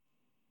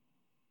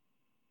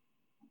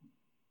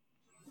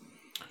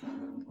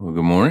Well,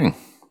 good morning.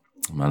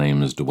 My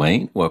name is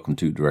Dwayne. Welcome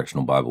to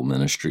Directional Bible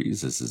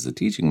Ministries. This is a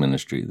teaching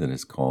ministry that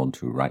is called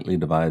to rightly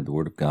divide the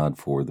Word of God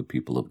for the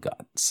people of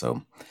God.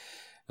 So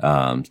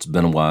it's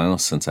been a while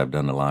since I've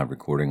done a live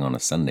recording on a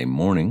Sunday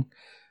morning.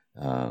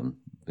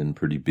 Been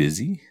pretty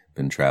busy,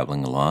 been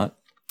traveling a lot.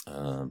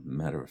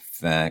 Matter of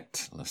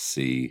fact, let's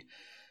see.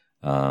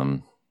 I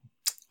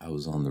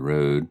was on the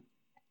road.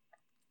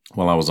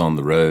 While I was on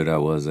the road, I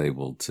was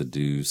able to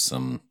do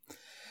some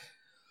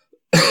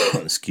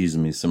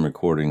some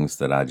recordings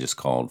that I just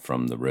called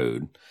from the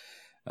road.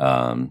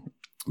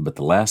 But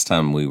the last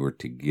time we were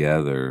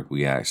together,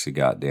 we actually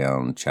got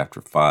down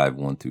chapter 5,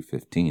 1 through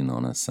 15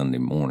 on a Sunday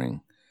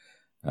morning.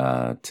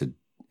 And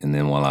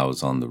then while I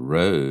was on the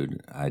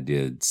road, I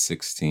did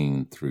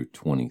 16 through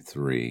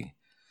 23.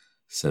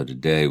 So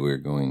today we're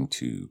going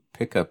to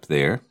pick up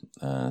there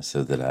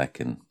so that I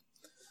can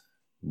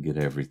get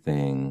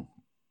everything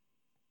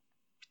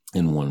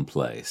in one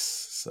place.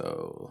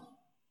 So...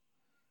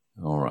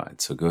 all right,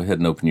 so go ahead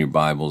and open your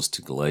Bibles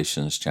to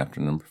Galatians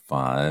chapter number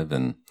 5.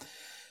 And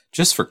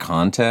just for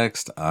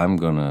context, I'm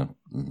going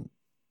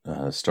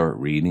to start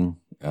reading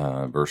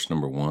verse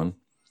number 1.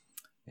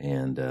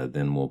 And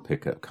then we'll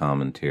pick up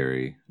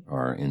commentary,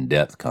 or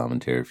in-depth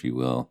commentary, if you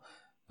will,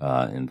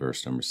 in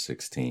verse number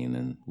 16.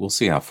 And we'll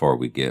see how far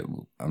we get.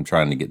 I'm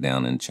trying to get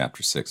down in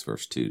chapter 6,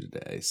 verse 2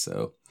 today.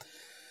 So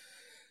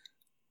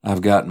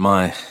I've got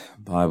my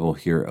Bible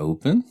here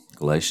open,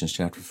 Galatians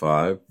chapter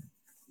 5.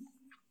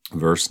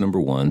 Verse number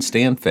 1,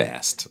 stand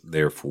fast,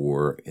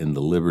 therefore, in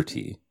the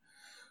liberty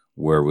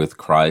wherewith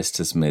Christ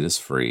has made us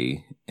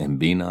free, and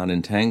be not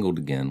entangled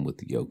again with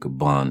the yoke of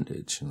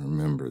bondage. And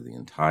remember, the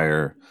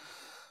entire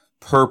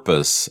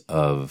purpose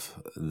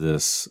of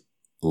this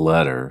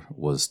letter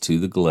was to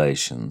the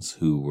Galatians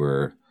who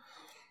were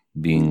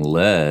being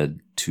led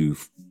to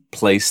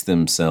place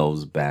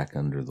themselves back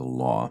under the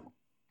law.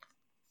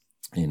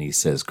 And he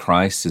says,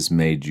 Christ has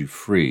made you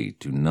free.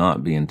 Do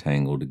not be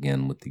entangled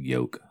again with the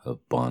yoke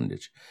of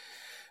bondage.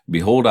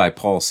 Behold, I,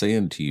 Paul, say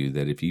unto you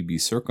that if ye be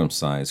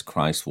circumcised,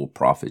 Christ will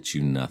profit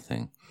you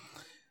nothing.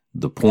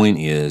 The point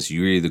is,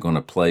 you're either going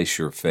to place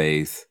your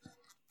faith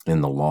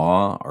in the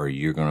law or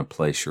you're going to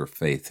place your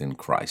faith in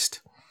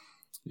Christ.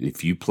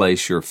 If you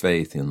place your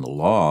faith in the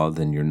law,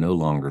 then you're no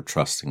longer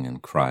trusting in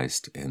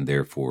Christ, and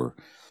therefore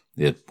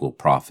it will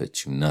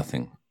profit you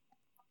nothing.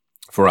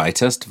 For I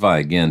testify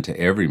again to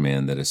every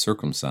man that is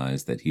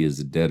circumcised that he is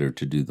a debtor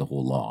to do the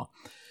whole law.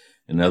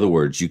 In other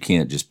words, you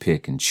can't just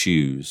pick and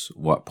choose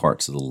what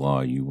parts of the law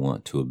you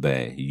want to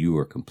obey. You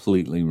are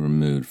completely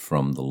removed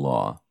from the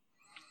law.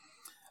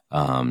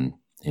 And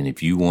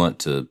if you want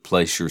to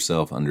place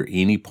yourself under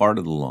any part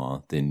of the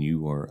law, then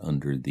you are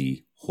under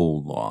the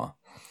whole law.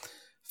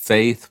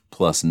 Faith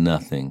plus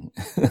nothing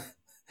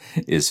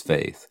is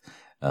faith.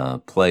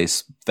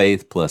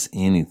 Faith plus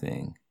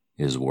anything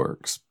is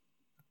works.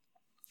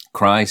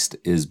 Christ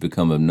is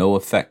become of no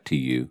effect to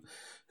you.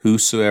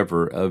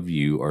 Whosoever of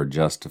you are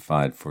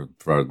justified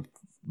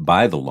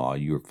by the law,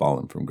 you are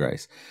fallen from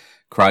grace.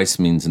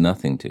 Christ means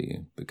nothing to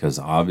you because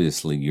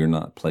obviously you're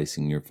not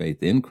placing your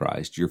faith in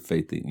Christ. You're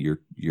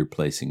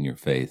placing your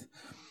faith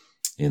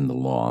in the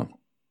law,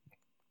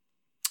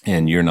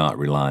 and you're not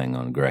relying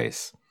on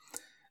grace.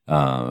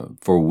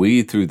 For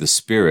we through the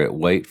Spirit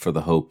wait for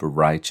the hope of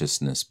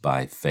righteousness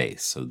by faith.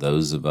 So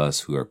those of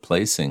us who are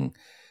placing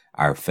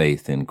our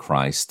faith in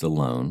Christ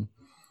alone,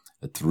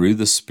 through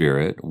the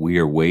Spirit, we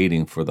are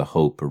waiting for the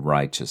hope of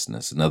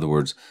righteousness. In other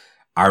words,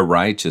 our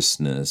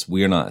righteousness,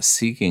 we are not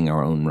seeking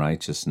our own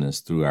righteousness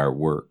through our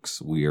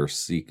works. We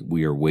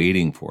are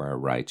waiting for our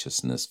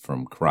righteousness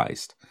from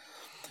Christ.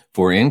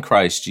 For in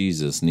Christ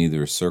Jesus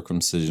neither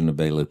circumcision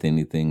availeth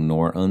anything,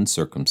 nor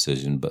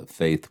uncircumcision, but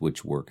faith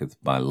which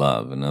worketh by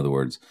love. In other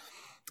words,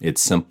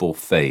 it's simple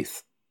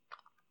faith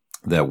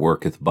that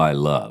worketh by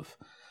love.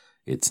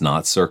 It's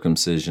not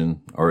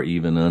circumcision or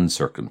even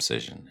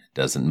uncircumcision. It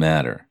doesn't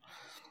matter.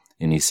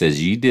 And he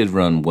says, ye did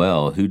run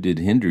well. Who did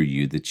hinder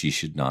you that ye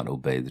should not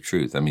obey the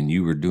truth? I mean,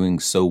 you were doing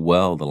so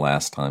well the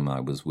last time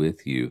I was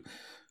with you.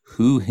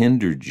 Who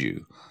hindered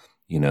you?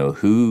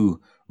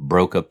 Who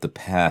broke up the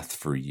path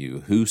for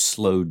you? Who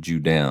slowed you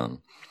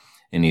down?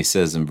 And he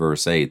says in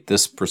verse 8,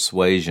 this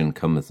persuasion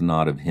cometh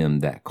not of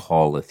him that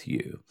calleth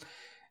you.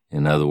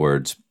 In other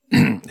words,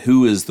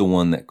 who is the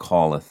one that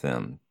calleth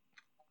them?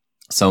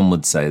 Some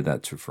would say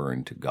that's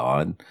referring to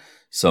God.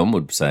 Some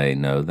would say,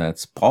 no,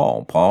 that's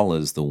Paul. Paul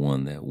is the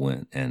one that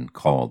went and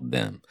called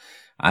them.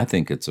 I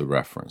think it's a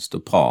reference to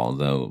Paul,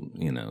 though,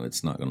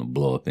 it's not going to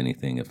blow up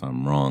anything if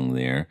I'm wrong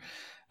there.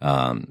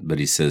 But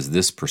he says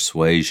this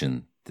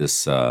persuasion,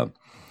 this error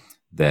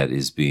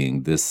that's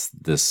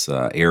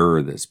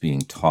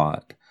being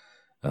taught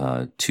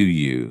to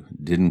you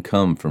didn't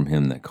come from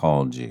him that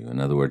called you.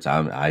 In other words,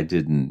 I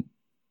didn't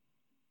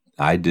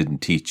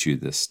teach you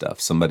this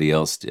stuff. Somebody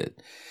else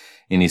did.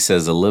 And he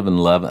says, a little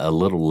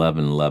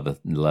leaven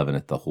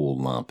leaveneth the whole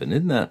lump. And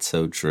isn't that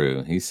so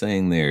true? He's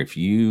saying there, if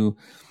you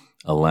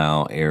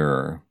allow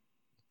error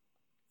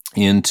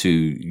into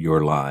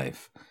your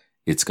life,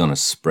 it's going to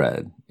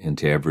spread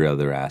into every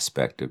other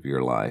aspect of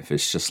your life.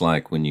 It's just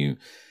like when you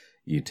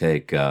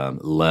take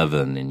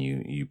leaven and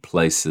you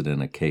place it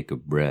in a cake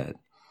of bread.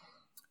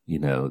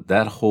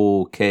 That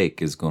whole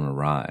cake is going to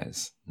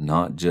rise.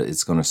 Not just,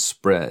 it's going to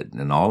spread.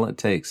 And all it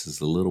takes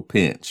is a little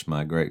pinch.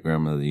 My great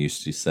grandmother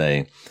used to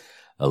say,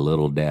 a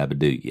little dab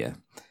do ya.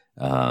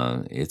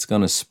 It's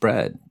going to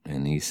spread.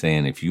 And he's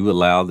saying, if you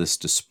allow this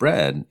to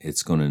spread,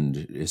 it's going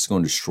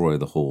to destroy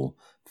the whole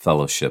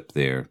fellowship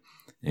there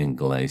in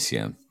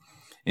Galatia.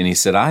 And he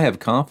said, I have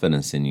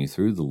confidence in you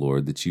through the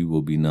Lord that you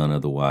will be none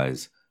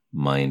otherwise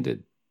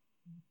minded.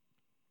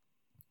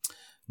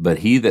 But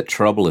he that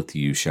troubleth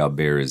you shall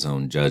bear his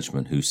own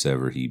judgment,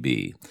 whosoever he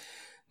be.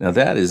 Now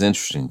that is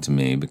interesting to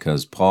me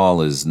because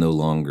Paul is no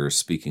longer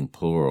speaking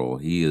plural.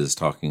 He is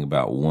talking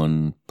about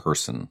one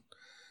person,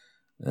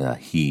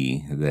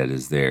 he that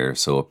is there.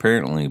 So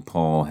apparently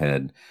Paul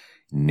had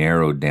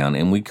narrowed down,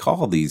 and we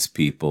call these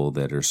people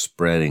that are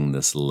spreading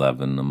this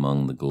leaven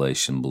among the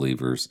Galatian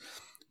believers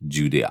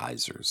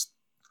Judaizers.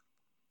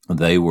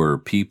 They were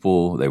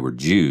people, they were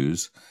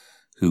Jews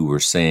who were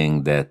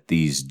saying that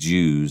these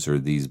Jews or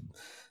these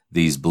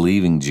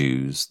believing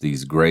Jews,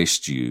 these grace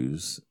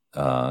Jews,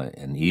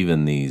 and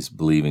even these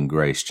believing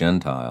grace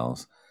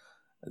Gentiles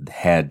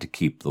had to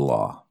keep the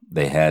law.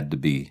 They had to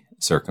be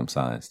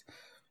circumcised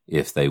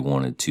if they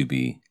wanted to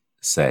be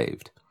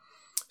saved.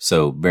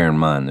 So bear in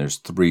mind, there's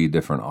 3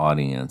 different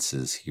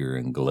audiences here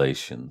in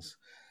Galatians.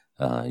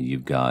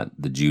 You've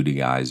got the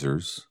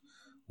Judaizers,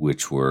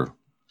 which were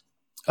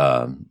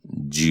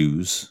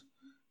Jews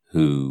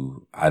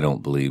who I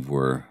don't believe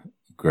were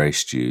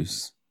grace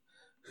Jews,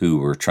 who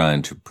were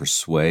trying to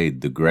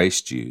persuade the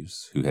grace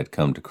Jews who had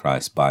come to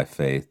Christ by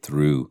faith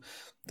through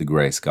the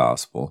grace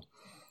gospel.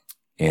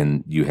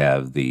 And you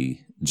have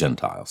the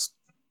Gentiles,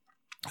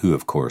 who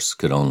of course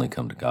could only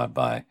come to God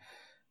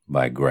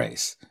by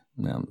grace.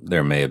 Now,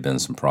 there may have been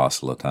some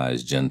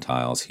proselytized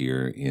Gentiles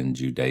here in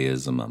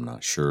Judaism. I'm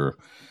not sure.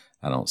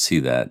 I don't see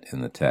that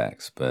in the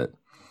text, but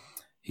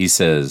he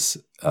says,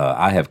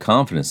 I have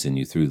confidence in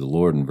you through the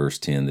Lord in verse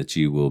 10 that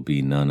you will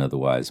be none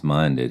otherwise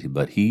minded,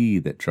 but he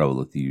that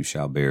troubleth you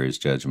shall bear his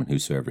judgment,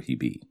 whosoever he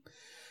be.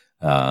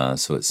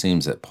 So it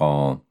seems that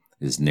Paul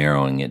is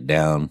narrowing it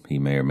down. He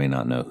may or may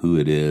not know who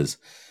it is,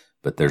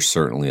 but there's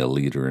certainly a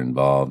leader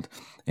involved.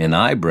 And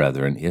I,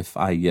 brethren, if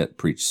I yet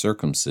preach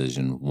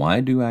circumcision,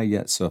 why do I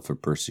yet suffer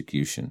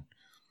persecution?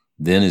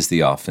 Then is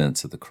the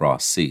offense of the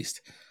cross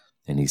ceased.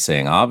 And he's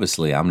saying,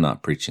 obviously, I'm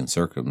not preaching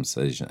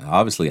circumcision.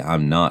 Obviously,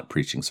 I'm not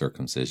preaching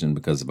circumcision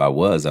because if I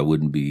was, I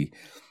wouldn't be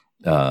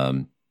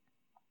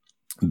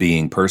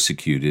being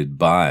persecuted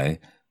by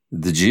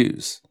the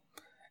Jews.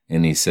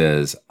 And he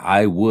says,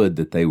 I would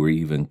that they were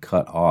even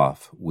cut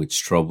off,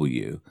 which trouble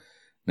you.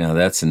 Now,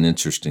 that's an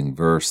interesting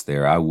verse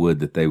there. I would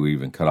that they were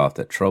even cut off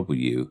that trouble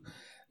you.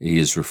 He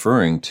is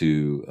referring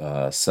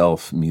to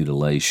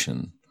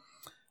self-mutilation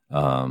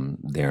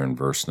there in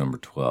verse number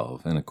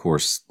 12. And of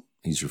course,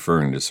 he's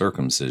referring to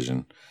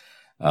circumcision.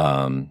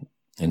 And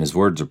his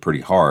words are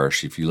pretty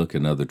harsh. If you look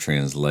in other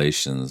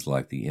translations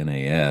like the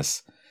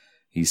NAS,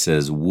 he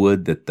says,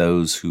 would that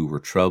those who were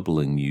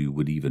troubling you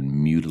would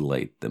even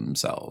mutilate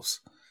themselves.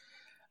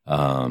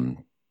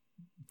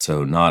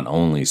 So not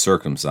only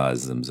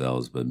circumcise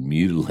themselves, but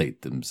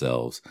mutilate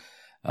themselves.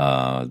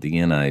 The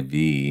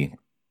NIV,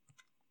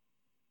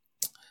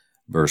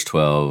 verse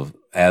 12,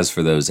 as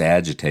for those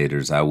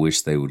agitators, I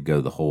wish they would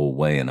go the whole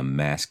way and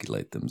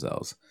emasculate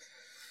themselves.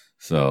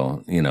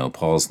 So,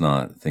 Paul's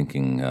not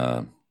thinking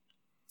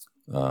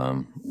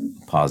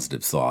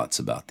positive thoughts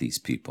about these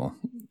people.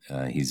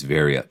 He's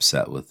very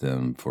upset with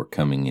them for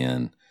coming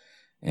in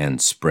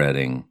and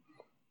spreading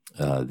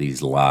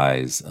these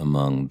lies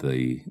among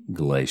the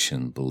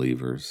Galatian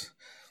believers.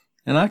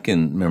 And I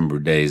can remember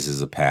days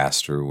as a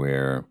pastor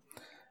where,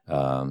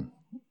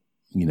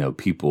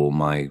 people,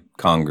 my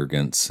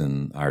congregants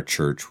in our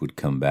church would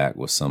come back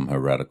with some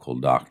heretical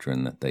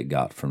doctrine that they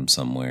got from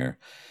somewhere.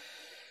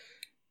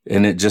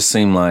 And it just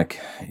seemed like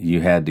you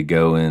had to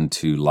go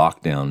into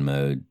lockdown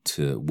mode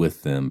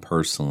with them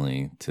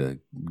personally to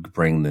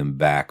bring them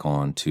back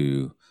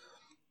onto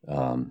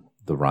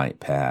the right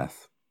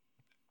path.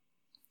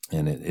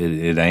 And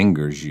it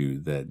angers you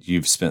that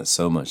you've spent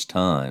so much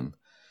time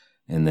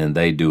and then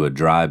they do a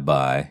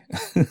drive-by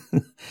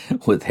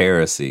with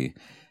heresy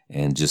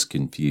and just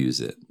confuse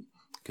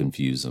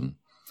them.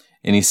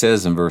 And he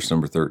says in verse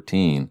number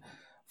 13,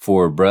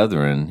 for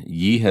brethren,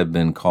 ye have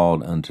been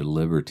called unto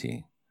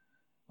liberty.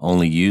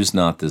 Only use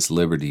not this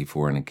liberty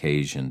for an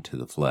occasion to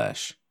the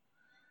flesh,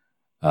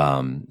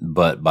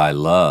 but by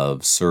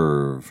love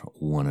serve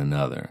one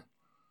another.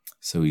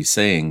 So he's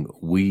saying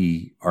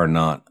we are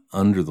not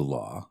under the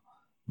law,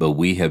 but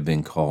we have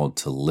been called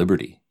to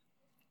liberty.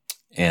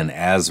 And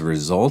as a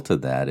result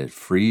of that, it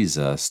frees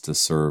us to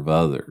serve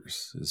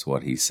others, is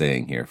what he's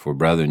saying here. For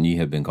brethren, ye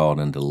have been called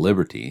unto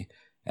liberty,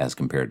 as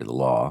compared to the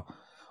law.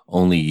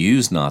 Only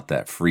use not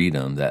that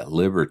freedom, that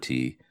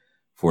liberty,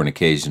 for an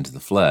occasion to the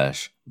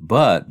flesh,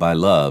 but by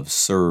love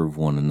serve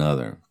one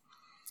another.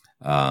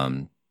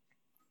 I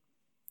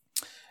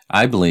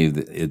I believe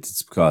that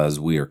it's because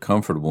we are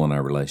comfortable in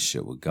our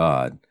relationship with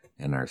God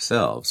and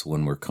ourselves.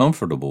 When we're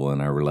comfortable in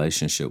our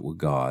relationship with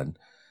God,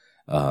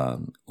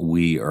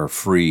 we are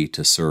free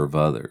to serve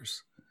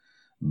others.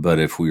 But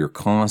if we are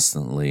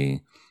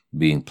constantly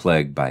being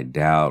plagued by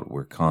doubt,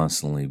 we're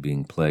constantly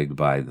being plagued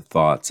by the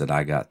thoughts that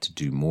I got to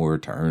do more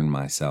to earn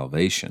my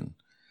salvation,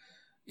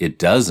 it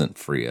doesn't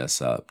free us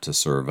up to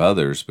serve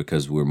others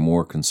because we're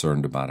more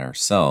concerned about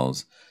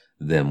ourselves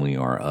than we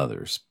are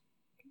others.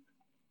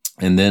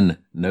 And then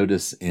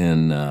notice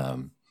in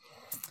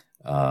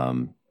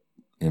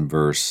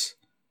verse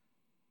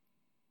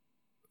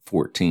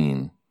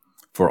 14,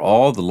 for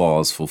all the law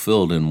is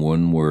fulfilled in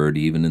one word,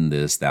 even in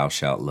this, thou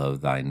shalt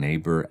love thy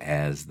neighbor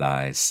as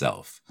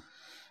thyself.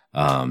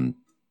 Following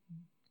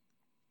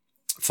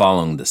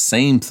the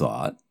same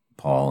thought,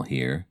 Paul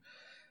here,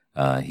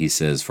 he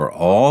says, for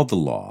all the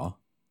law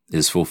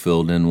is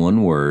fulfilled in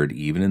one word,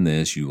 even in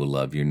this, you will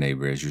love your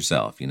neighbor as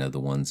yourself. You know, the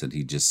ones that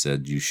he just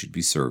said you should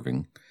be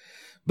serving.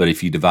 But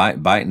if you bite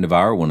and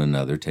devour one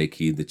another, take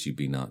heed that you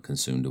be not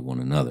consumed of one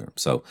another.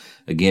 So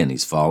again,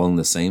 he's following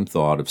the same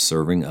thought of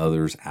serving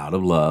others out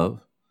of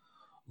love.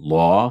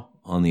 Law,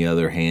 on the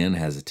other hand,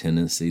 has a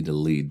tendency to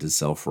lead to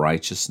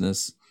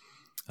self-righteousness,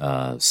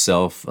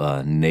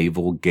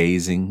 navel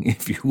gazing,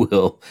 if you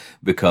will,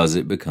 because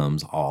it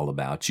becomes all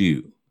about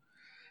you.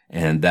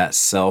 And that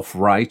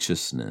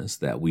self-righteousness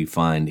that we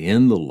find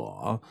in the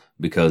law,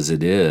 because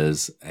it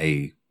is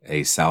a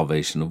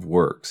salvation of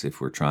works,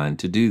 if we're trying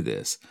to do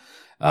this,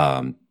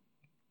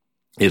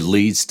 it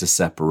leads to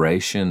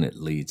separation, it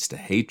leads to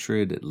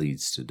hatred, it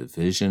leads to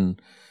division,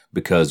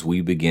 because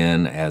we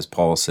begin, as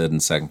Paul said in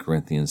 2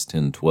 Corinthians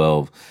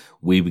 10:12,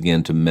 we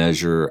begin to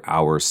measure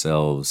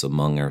ourselves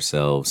among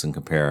ourselves and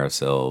compare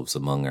ourselves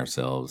among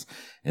ourselves,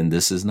 and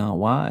this is not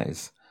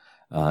wise.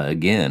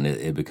 Again,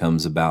 it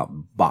becomes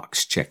about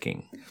box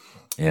checking,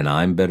 and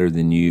I'm better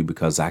than you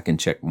because I can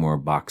check more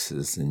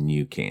boxes than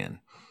you can.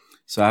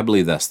 So I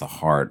believe that's the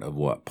heart of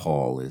what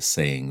Paul is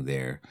saying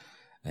there.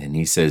 And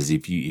he says,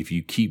 if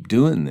you keep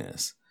doing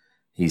this,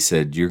 he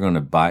said, you're going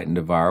to bite and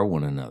devour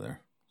one another.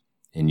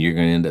 And you're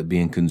going to end up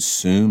being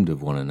consumed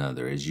of one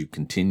another as you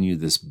continue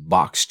this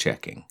box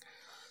checking.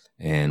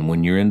 And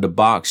when you're into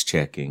box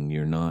checking,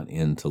 you're not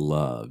into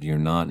love. You're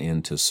not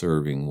into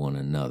serving one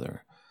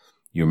another.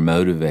 You're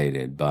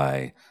motivated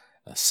by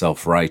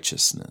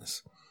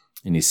self-righteousness.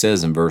 And he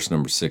says in verse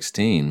number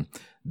 16,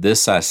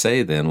 This I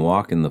say then,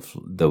 walk in the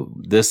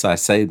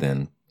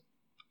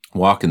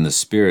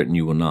Spirit, and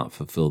you will not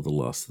fulfill the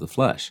lust of the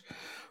flesh.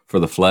 For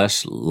the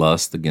flesh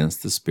lusts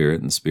against the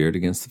Spirit, and the Spirit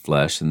against the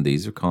flesh, and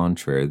these are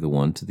contrary the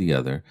one to the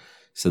other,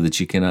 so that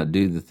you cannot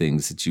do the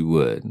things that you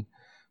would.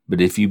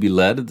 But if you be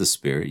led of the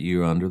Spirit,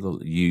 you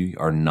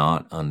are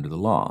not under the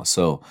law.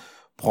 So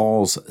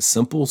Paul's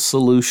simple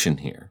solution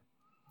here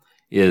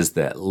is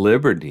that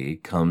liberty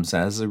comes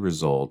as a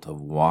result of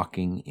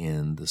walking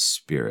in the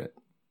Spirit.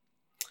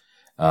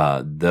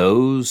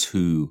 Those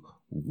who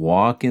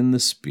walk in the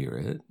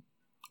Spirit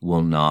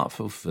will not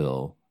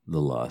fulfill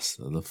the lust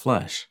of the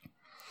flesh.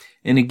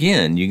 And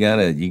again, you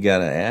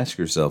gotta ask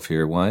yourself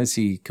here, why is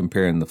he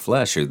comparing the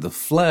flesh here? The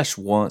flesh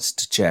wants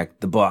to check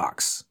the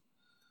box.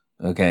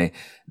 Okay?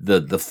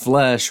 The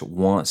flesh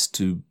wants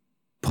to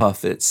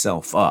puff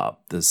itself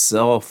up. The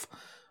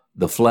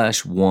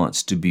flesh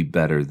wants to be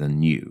better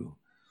than you.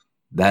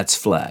 That's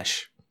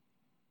flesh.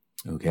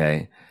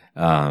 Okay?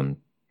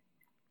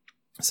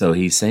 So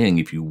he's saying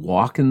if you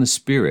walk in the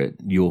Spirit,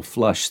 you'll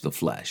flush the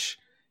flesh.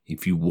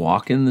 If you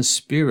walk in the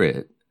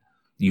Spirit,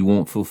 you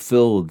won't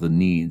fulfill the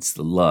needs,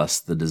 the lusts,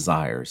 the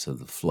desires of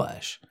the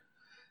flesh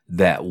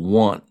that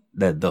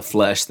the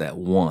flesh that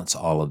wants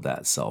all of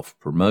that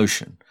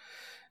self-promotion.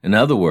 In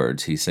other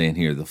words, he's saying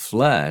here, the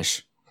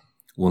flesh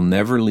will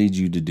never lead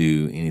you to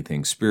do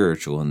anything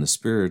spiritual, and the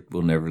Spirit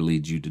will never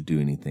lead you to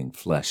do anything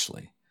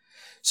fleshly.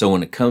 So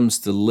when it comes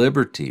to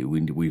liberty,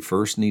 we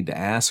first need to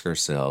ask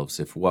ourselves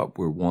if what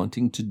we're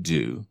wanting to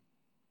do,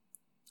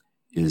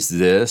 is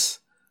this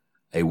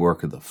a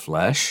work of the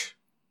flesh?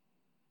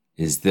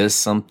 Is this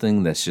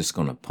something that's just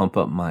going to pump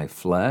up my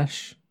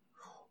flesh?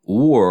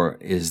 Or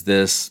is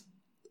this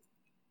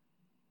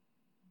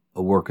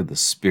a work of the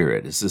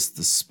Spirit? Is this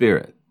the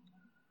Spirit?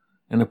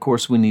 And of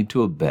course, we need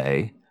to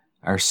obey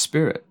our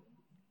spirit.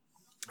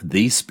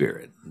 The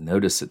Spirit.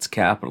 Notice it's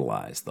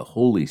capitalized, the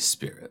Holy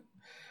Spirit.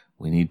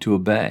 We need to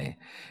obey.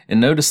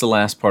 And notice the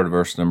last part of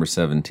verse number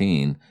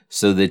 17,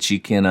 so that you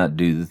cannot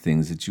do the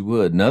things that you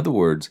would. In other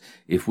words,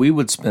 if we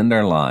would spend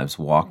our lives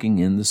walking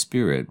in the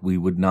Spirit, we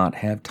would not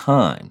have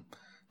time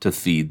to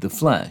feed the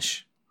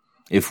flesh.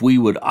 If we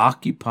would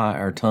occupy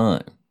our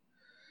time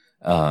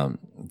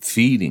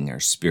feeding our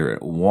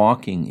spirit,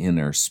 walking in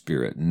our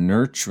spirit,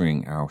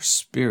 nurturing our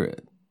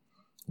spirit,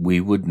 we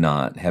would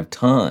not have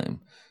time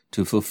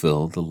to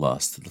fulfill the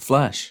lust of the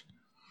flesh.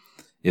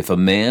 If a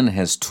man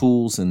has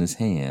tools in his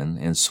hand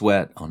and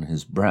sweat on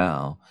his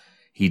brow,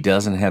 he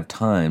doesn't have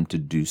time to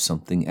do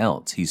something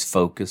else. He's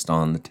focused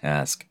on the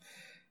task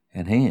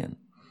at hand.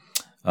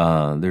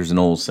 There's an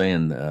old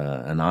saying,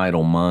 an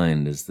idle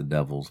mind is the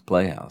devil's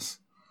playhouse.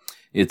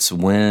 It's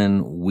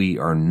when we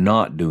are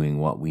not doing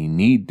what we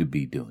need to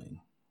be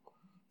doing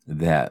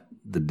that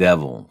the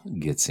devil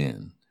gets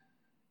in,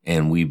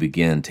 and we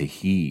begin to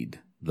heed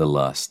the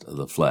lust of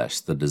the flesh,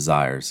 the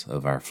desires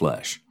of our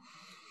flesh.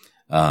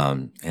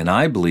 And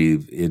I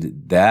believe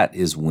that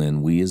is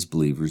when we as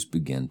believers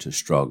begin to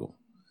struggle.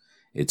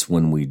 It's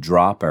when we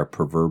drop our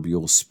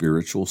proverbial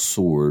spiritual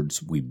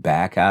swords, we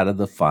back out of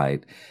the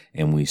fight,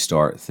 and we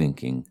start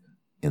thinking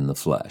in the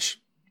flesh.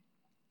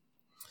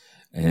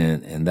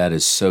 And that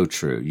is so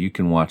true. You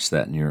can watch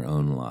that in your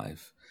own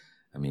life.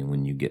 I mean,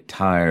 when you get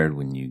tired,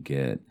 when you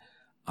get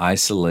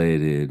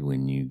isolated,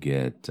 when you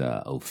get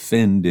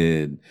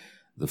offended,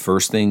 the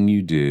first thing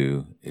you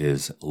do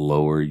is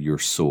lower your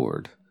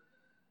sword.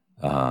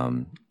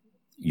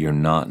 You're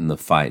not in the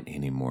fight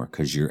anymore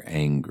because you're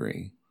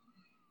angry.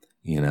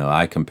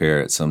 I compare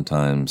it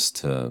sometimes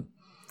to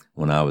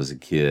when I was a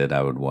kid.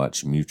 I would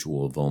watch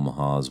Mutual of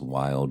Omaha's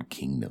Wild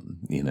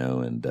Kingdom,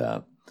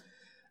 and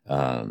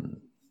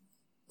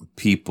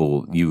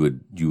people, you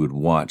would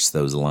watch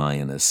those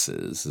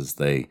lionesses as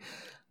they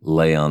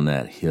lay on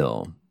that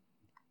hill,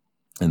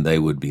 and they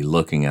would be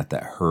looking at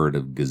that herd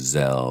of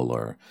gazelle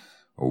or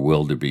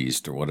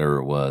wildebeest or whatever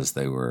it was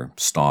they were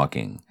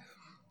stalking.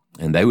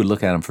 And they would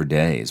look at them for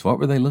days. What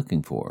were they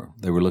looking for?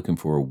 They were looking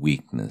for a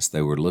weakness.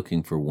 They were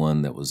looking for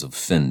one that was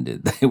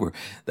offended.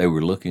 They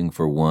were looking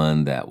for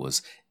one that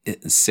was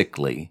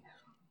sickly.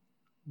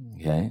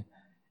 Okay?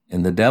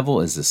 And the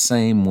devil is the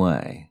same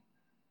way.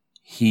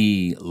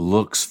 He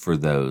looks for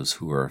those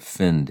who are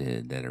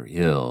offended, that are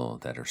ill,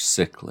 that are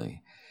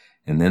sickly.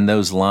 And then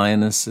those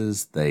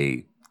lionesses,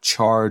 they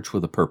charge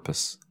with a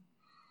purpose.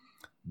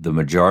 The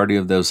majority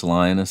of those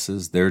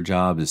lionesses, their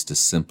job is to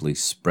simply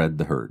spread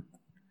the herd.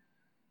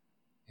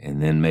 And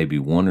then maybe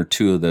one or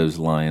two of those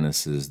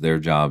lionesses, their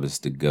job is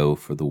to go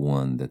for the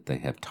one that they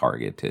have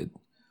targeted.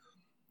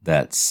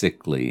 That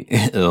sickly,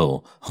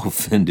 ill,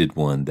 offended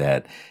one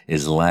that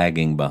is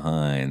lagging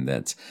behind,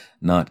 that's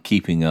not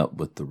keeping up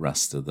with the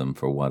rest of them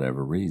for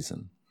whatever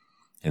reason.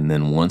 And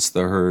then once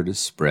the herd is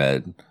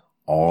spread,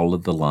 all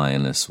of the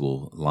lionesses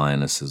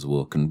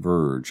will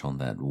converge on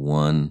that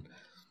one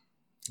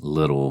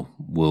little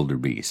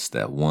wildebeest,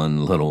 that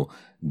one little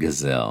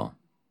gazelle.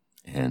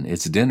 And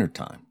it's dinner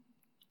time.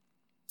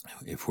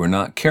 If we're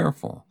not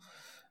careful,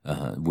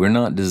 we're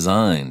not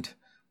designed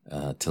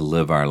to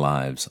live our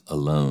lives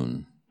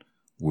alone.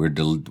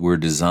 We're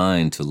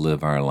designed to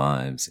live our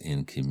lives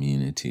in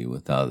community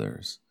with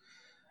others.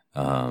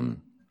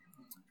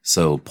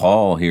 So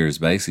Paul here is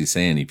basically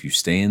saying, if you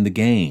stay in the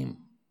game,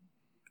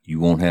 you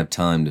won't have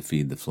time to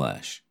feed the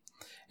flesh.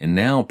 And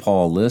now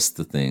Paul lists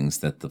the things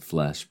that the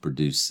flesh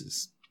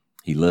produces.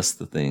 He lists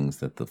the things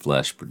that the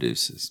flesh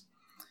produces.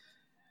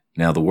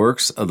 Now the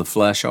works of the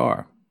flesh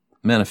are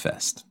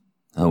manifest.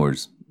 In other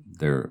words,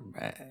 they're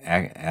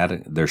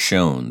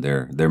shown,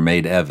 they're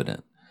made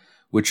evident.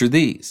 Which are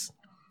these?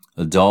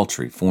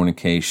 Adultery,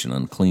 fornication,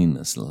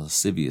 uncleanness,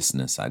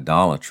 lasciviousness,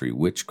 idolatry,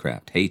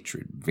 witchcraft,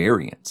 hatred,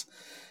 variance,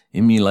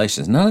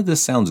 emulations. None of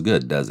this sounds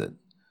good, does it?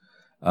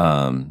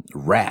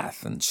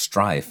 Wrath and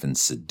strife and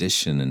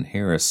sedition and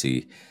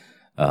heresy,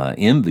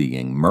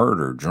 envying,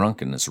 murder,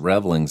 drunkenness,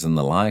 revelings, and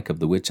the like, of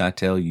the which I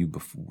tell you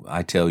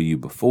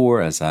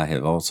before, as I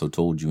have also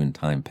told you in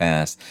time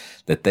past,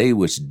 that they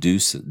which do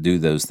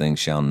those things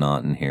shall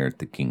not inherit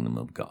the kingdom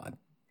of God.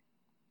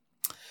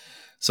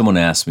 Someone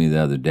asked me the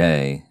other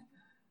day,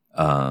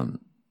 now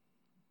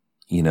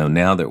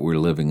that we're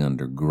living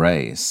under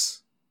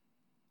grace,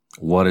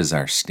 what is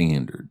our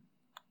standard?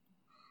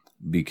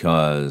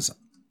 Because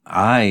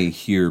I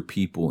hear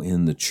people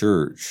in the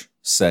church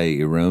say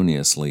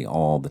erroneously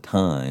all the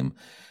time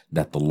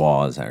that the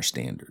law is our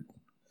standard.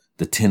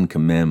 The 10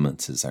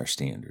 Commandments is our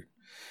standard.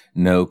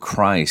 No,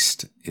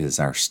 Christ is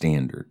our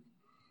standard.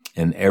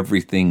 And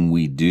everything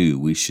we do,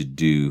 we should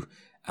do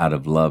out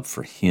of love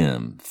for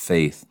Him,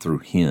 faith through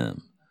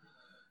Him.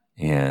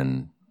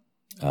 And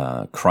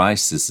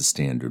Christ is the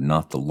standard,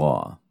 not the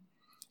law.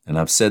 And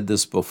I've said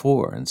this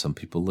before, and some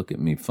people look at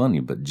me funny,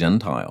 but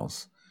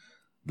Gentiles,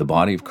 the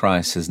body of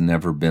Christ has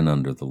never been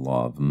under the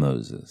law of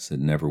Moses. It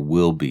never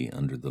will be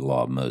under the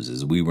law of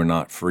Moses. We were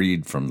not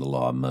freed from the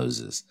law of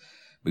Moses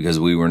because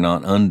we were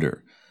not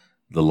under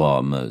the law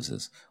of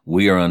Moses.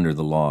 We are under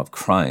the law of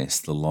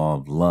Christ, the law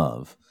of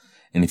love.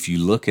 And if you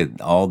look at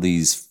all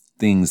these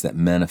things that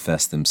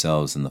manifest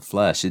themselves in the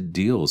flesh, it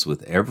deals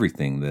with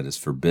everything that is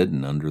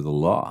forbidden under the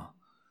law.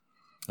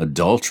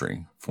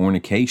 Adultery,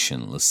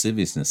 fornication,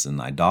 lasciviousness, and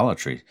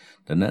idolatry.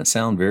 Doesn't that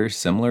sound very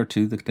similar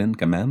to the 10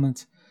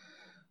 Commandments?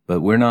 But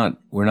we're not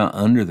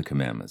under the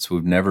commandments.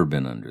 We've never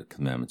been under the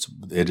commandments.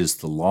 It is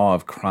the law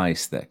of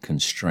Christ that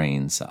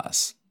constrains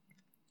us.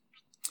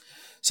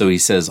 So he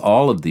says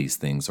all of these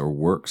things are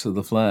works of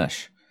the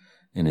flesh.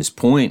 And his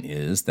point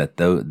is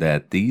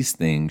that these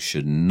things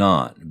should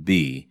not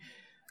be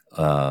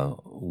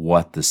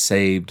what the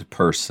saved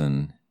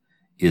person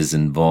is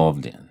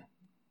involved in,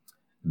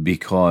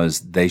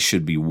 because they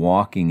should be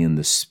walking in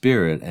the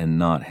Spirit and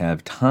not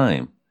have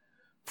time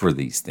for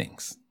these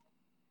things.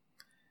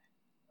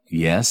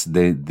 Yes,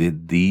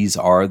 these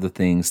are the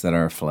things that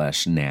our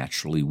flesh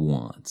naturally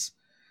wants.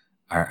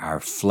 Our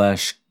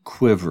flesh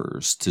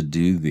quivers to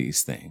do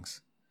these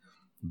things.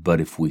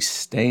 But if we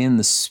stay in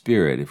the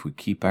Spirit, if we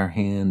keep our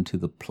hand to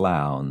the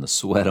plow and the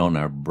sweat on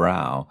our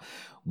brow,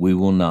 we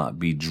will not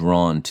be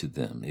drawn to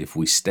them. If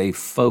we stay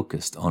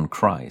focused on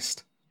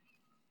Christ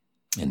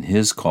and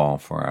His call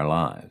for our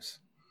lives.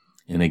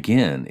 And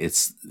again,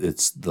 it's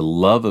the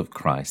love of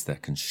Christ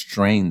that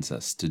constrains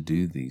us to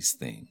do these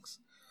things,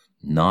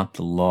 not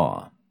the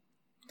law.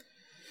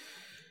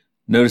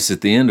 Notice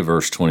at the end of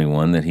verse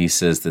 21 that he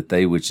says that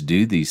they which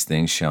do these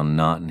things shall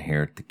not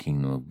inherit the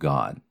kingdom of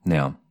God.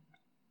 Now,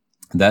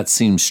 that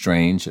seems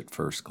strange at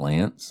first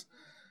glance,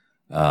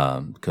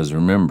 because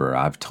remember,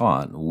 I've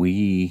taught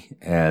we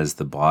as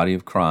the body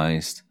of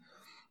Christ,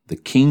 the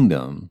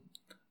kingdom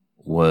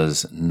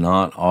was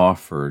not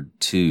offered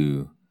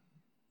to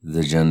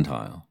the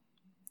Gentile.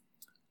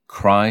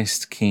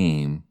 Christ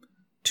came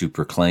to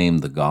proclaim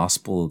the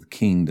gospel of the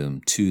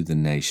kingdom to the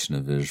nation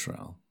of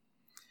Israel.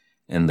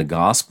 And the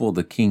gospel of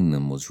the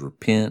kingdom was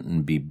repent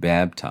and be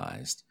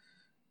baptized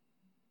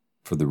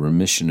for the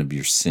remission of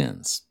your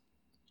sins.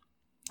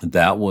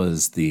 That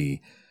was the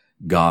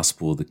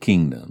gospel of the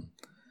kingdom.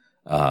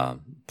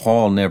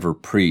 Paul never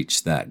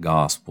preached that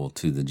gospel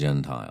to the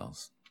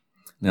Gentiles.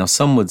 Now,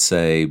 some would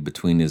say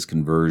between his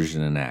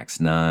conversion in Acts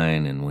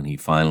 9 and when he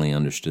finally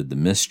understood the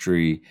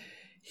mystery,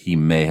 he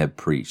may have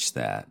preached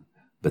that.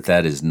 But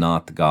that is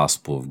not the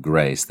gospel of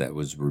grace that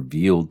was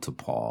revealed to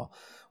Paul,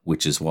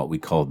 which is what we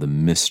call the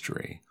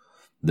mystery.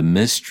 The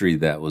mystery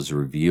that was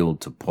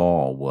revealed to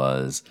Paul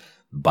was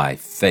by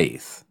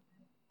faith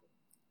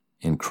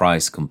in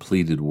Christ's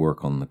completed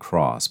work on the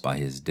cross. By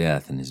his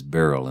death and his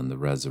burial and the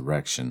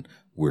resurrection,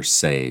 we're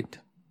saved,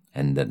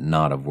 and that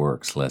not of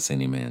works, lest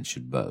any man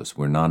should boast.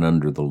 We're not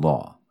under the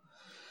law.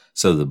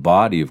 So the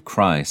body of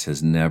Christ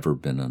has never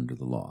been under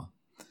the law.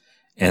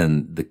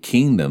 And the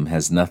kingdom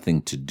has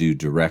nothing to do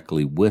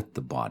directly with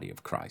the body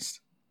of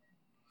Christ.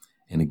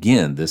 And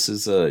again, this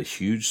is a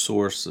huge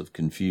source of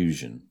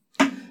confusion.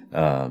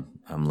 I'm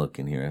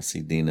looking here. I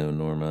see Dino,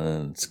 Norma,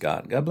 and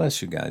Scott. God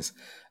bless you guys.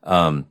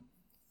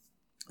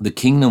 The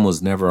kingdom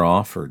was never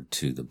offered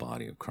to the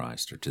body of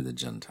Christ or to the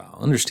Gentile.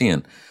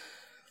 Understand,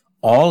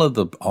 all of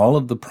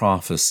the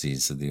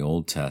prophecies of the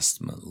Old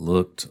Testament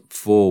looked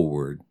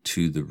forward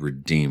to the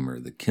Redeemer,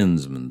 the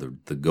kinsman,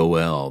 the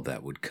Goel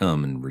that would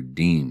come and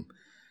redeem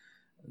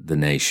the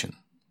nation.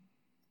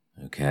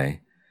 Okay?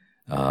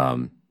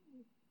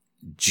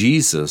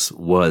 Jesus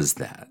was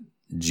that.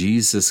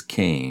 Jesus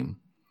came,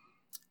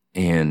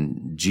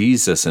 and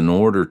Jesus, in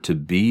order to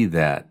be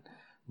that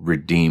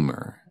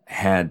Redeemer,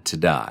 had to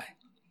die.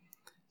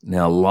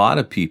 Now, a lot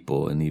of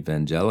people in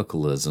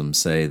evangelicalism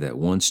say that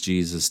once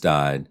Jesus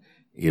died,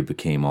 it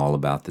became all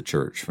about the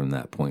church from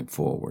that point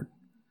forward.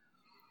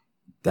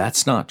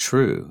 That's not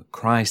true.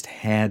 Christ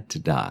had to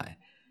die.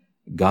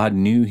 God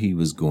knew he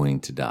was going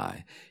to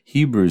die.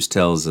 Hebrews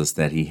tells us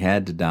that he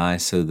had to die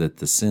so that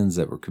the sins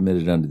that were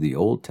committed under the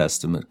Old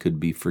Testament could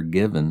be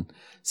forgiven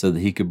so that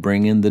he could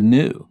bring in the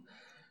new.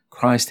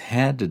 Christ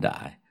had to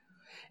die.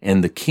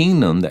 And the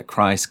kingdom that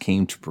Christ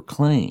came to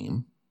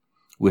proclaim,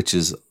 which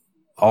is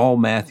all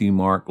Matthew,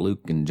 Mark,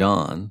 Luke, and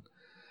John,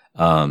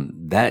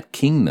 that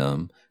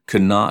kingdom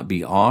could not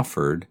be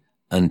offered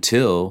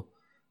until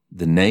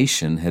the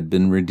nation had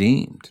been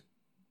redeemed.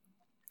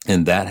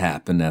 And that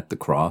happened at the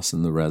cross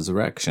and the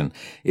resurrection.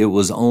 It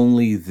was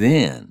only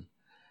then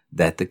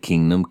that the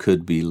kingdom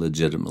could be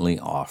legitimately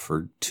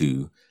offered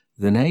to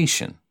the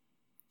nation.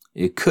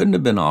 It couldn't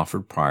have been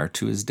offered prior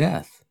to his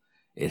death.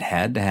 It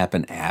had to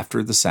happen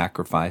after the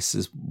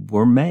sacrifices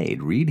were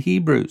made. Read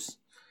Hebrews.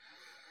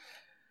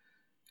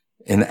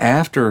 And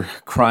after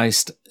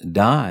Christ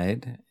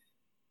died,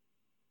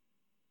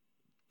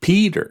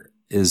 Peter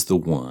is the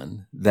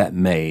one that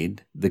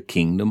made the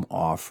kingdom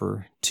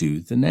offer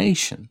to the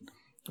nation.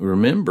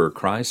 Remember,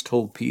 Christ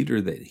told Peter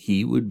that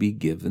he would be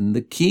given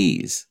the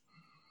keys.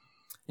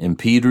 And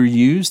Peter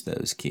used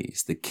those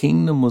keys. The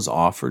kingdom was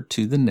offered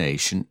to the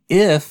nation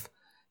if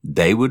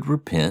they would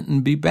repent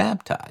and be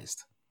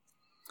baptized.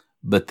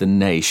 But the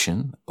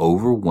nation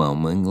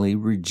overwhelmingly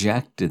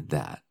rejected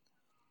that.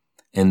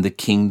 And the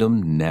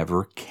kingdom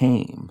never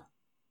came.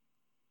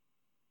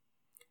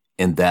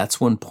 And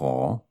that's when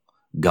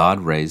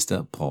God raised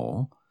up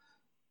Paul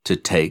to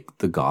take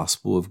the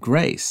gospel of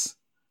grace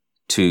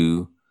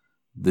to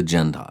the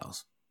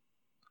Gentiles.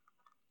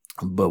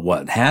 But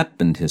what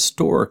happened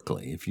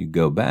historically, if you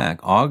go back,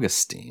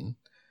 Augustine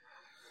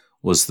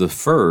was the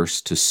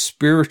first to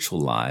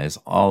spiritualize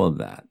all of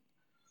that.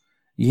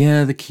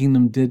 Yeah, the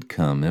kingdom did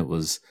come. It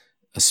was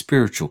a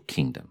spiritual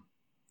kingdom.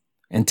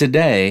 And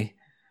today,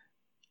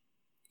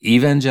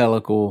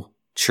 evangelical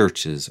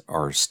churches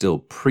are still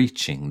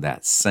preaching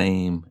that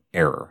same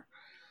error,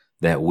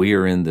 that we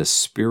are in this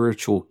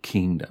spiritual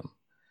kingdom.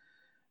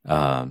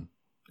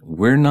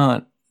 We're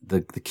not,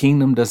 the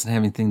kingdom doesn't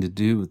have anything to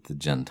do with the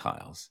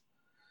Gentiles.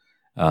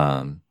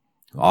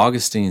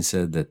 Augustine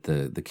said that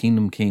the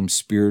kingdom came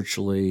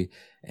spiritually,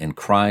 and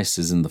Christ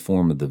is in the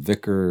form of the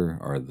vicar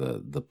or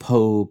the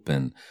pope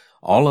and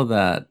all of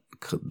that,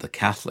 the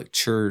Catholic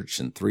Church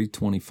in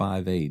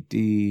 325 AD,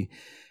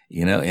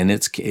 and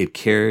it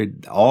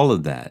carried all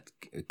of that.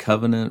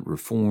 Covenant,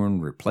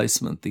 Reform,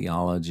 replacement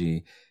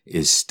theology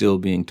is still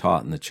being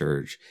taught in the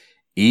church,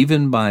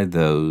 even by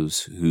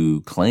those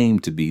who claim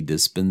to be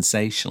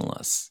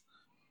dispensationalists.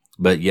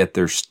 But yet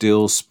they're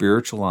still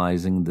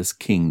spiritualizing this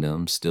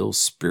kingdom, still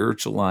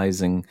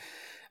spiritualizing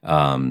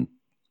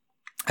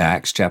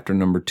Acts chapter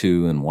number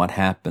 2 and what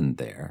happened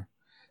there.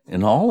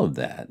 And all of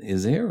that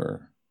is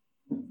error.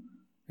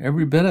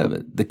 Every bit of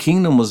it. The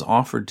kingdom was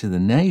offered to the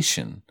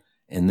nation,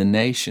 and the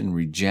nation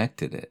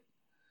rejected it.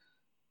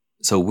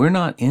 So we're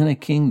not in a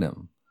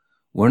kingdom.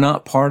 We're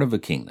not part of a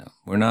kingdom.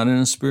 We're not in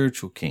a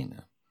spiritual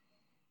kingdom.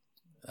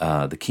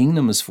 The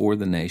kingdom is for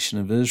the nation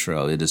of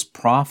Israel. It is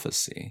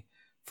prophecy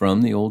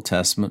from the Old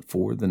Testament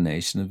for the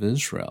nation of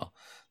Israel.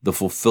 The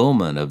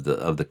fulfillment of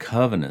the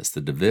covenants,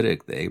 the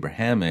Davidic, the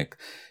Abrahamic,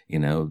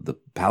 the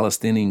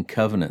Palestinian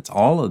covenants,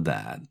 all of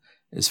that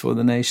is for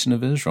the nation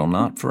of Israel,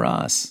 not for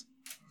us.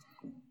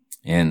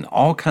 And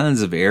all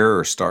kinds of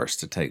error starts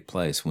to take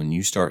place when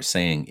you start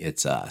saying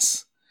it's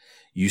us.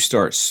 You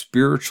start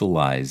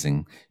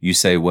spiritualizing. You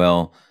say,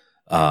 well,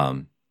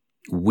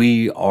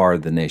 we are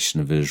the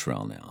nation of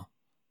Israel now.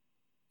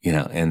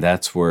 And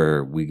that's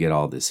where we get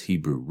all this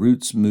Hebrew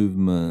roots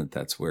movement.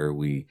 That's where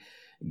we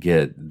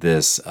get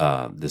this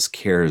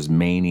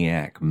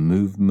charismaniac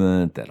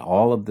movement, that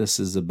all of this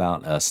is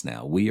about us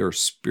now. We are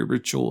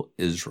spiritual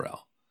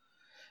Israel.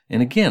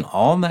 And again,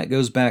 all that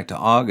goes back to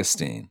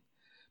Augustine,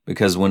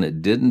 because when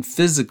it didn't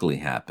physically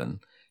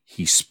happen,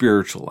 he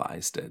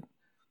spiritualized it.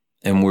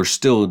 And we're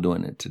still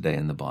doing it today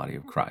in the body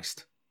of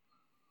Christ.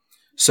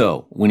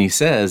 So when he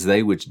says,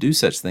 they which do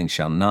such things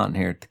shall not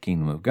inherit the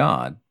kingdom of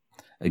God,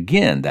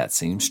 again, that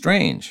seems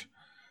strange.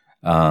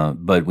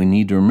 But we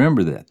need to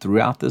remember that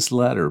throughout this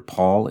letter,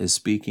 Paul is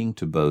speaking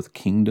to both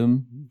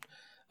kingdom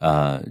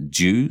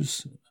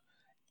Jews.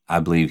 I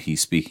believe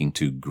he's speaking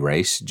to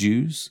grace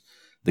Jews.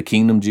 The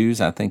kingdom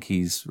Jews, I think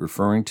he's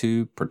referring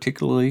to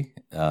particularly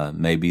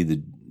maybe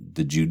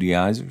the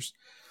Judaizers.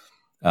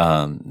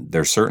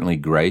 There's certainly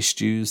grace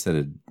Jews that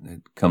had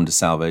come to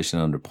salvation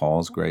under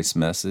Paul's grace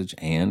message,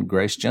 and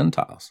grace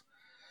Gentiles.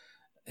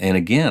 And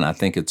again, I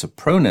think it's a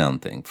pronoun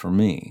thing for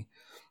me,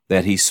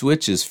 that he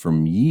switches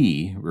from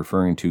ye,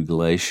 referring to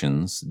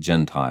Galatians,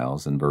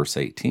 Gentiles, in verse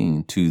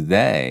 18, to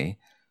they,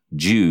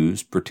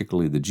 Jews,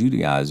 particularly the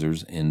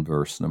Judaizers, in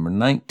verse number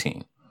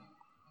 19.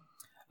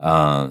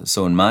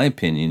 So in my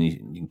opinion, you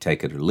can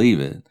take it or leave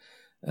it,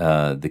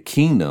 the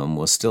kingdom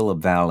was still a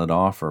valid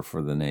offer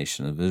for the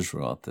nation of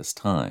Israel at this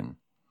time.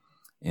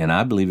 And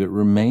I believe it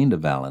remained a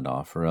valid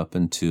offer up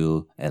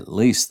until at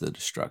least the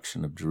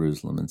destruction of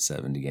Jerusalem in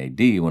 70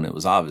 AD, when it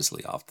was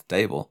obviously off the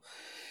table.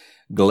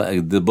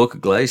 The book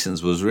of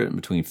Galatians was written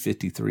between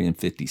 53 and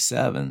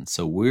 57,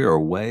 so we are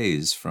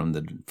ways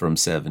from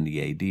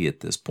 70 AD at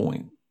this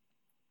point.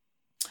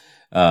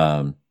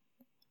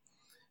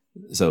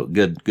 So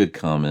good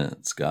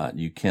comment, Scott.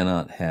 You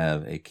cannot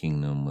have a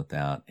kingdom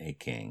without a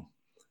king.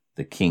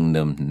 The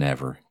kingdom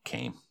never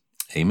came.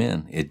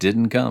 Amen. It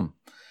didn't come.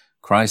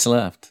 Christ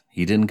left.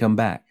 He didn't come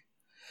back.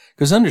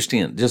 Because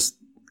understand,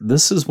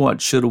 this is what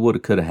shoulda, woulda,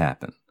 coulda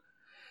happened.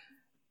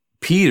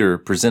 Peter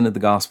presented the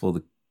gospel of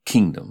the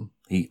kingdom.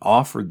 He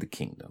offered the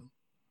kingdom,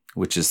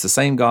 which is the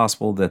same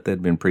gospel that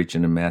they'd been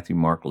preaching in Matthew,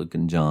 Mark, Luke,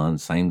 and John,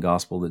 same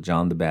gospel that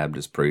John the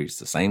Baptist preached,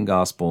 the same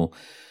gospel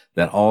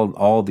that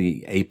all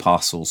the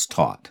apostles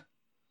taught.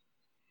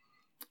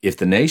 If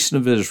the nation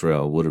of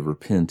Israel would have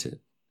repented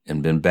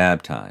and been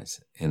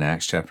baptized in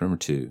Acts chapter number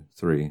 2,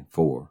 3,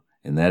 4,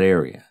 in that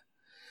area,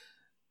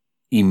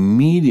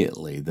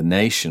 immediately the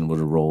nation would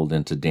have rolled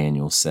into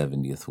Daniel's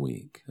 70th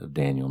week of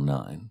Daniel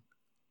 9.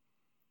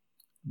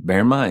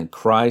 Bear in mind,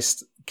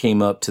 Christ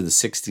came up to the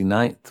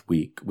 69th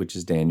week, which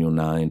is Daniel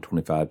 9,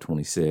 25,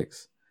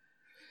 26.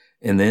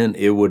 And then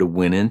it would have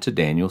went into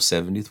Daniel's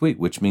 70th week,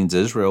 which means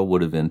Israel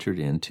would have entered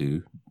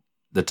into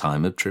the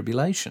time of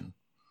tribulation,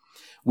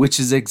 which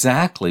is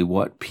exactly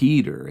what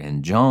Peter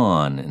and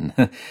John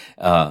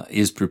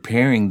is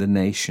preparing the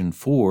nation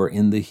for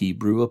in the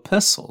Hebrew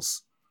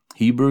epistles.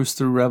 Hebrews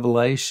through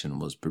Revelation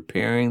was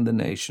preparing the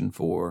nation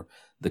for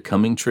the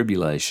coming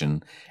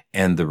tribulation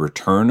and the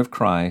return of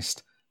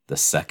Christ, the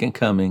second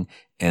coming,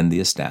 and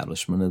the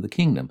establishment of the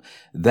kingdom.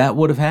 That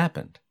would have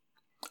happened.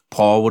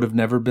 Paul would have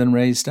never been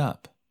raised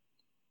up.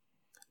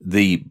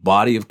 The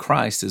body of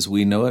Christ as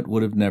we know it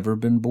would have never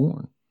been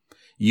born.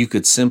 You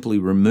could simply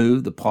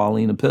remove the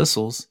Pauline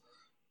epistles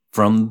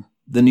from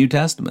the New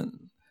Testament.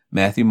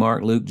 Matthew,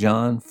 Mark, Luke,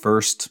 John,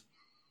 first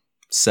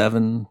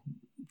 7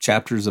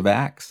 chapters of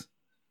Acts,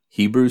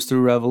 Hebrews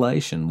through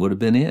Revelation would have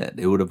been it.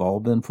 It would have all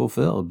been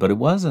fulfilled, but it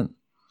wasn't.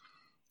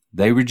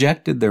 They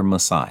rejected their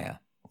Messiah.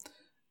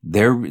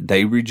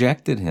 They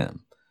rejected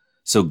him.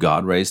 So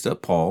God raised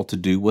up Paul to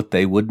do what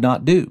they would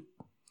not do,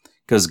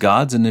 because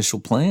God's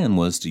initial plan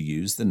was to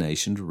use the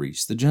nation to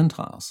reach the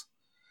Gentiles.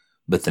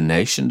 But the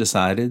nation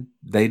decided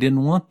they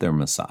didn't want their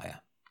Messiah.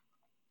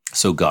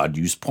 So God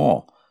used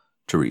Paul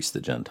to reach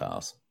the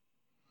Gentiles.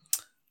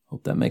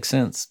 Hope that makes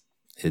sense.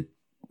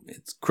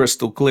 it's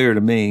crystal clear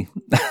to me.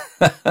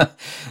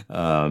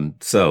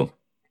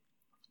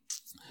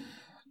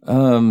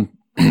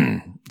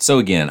 So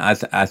again,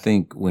 I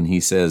think when he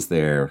says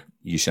there,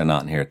 you shall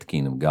not inherit the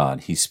kingdom of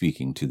God, he's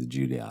speaking to the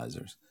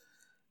Judaizers.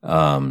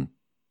 And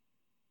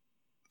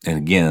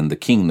again, the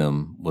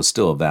kingdom was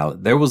still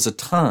valid. There was a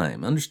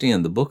time,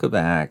 understand, the book of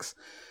Acts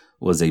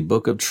was a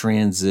book of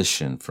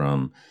transition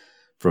from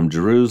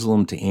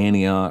Jerusalem to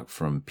Antioch,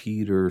 from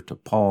Peter to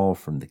Paul,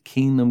 from the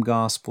kingdom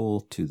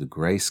gospel to the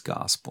grace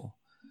gospel.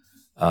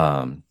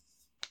 You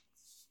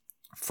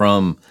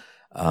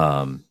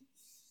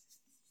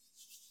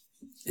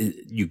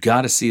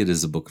got to see it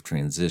as a book of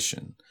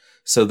transition.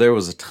 So there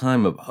was a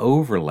time of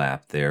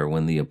overlap there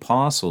when the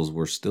apostles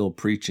were still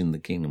preaching the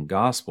kingdom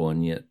gospel,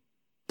 and yet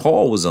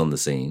Paul was on the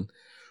scene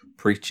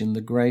preaching the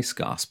grace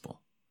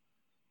gospel.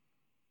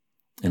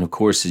 And of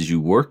course, as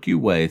you work your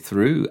way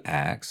through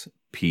Acts,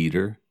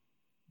 Peter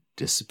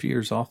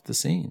disappears off the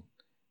scene,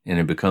 and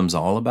it becomes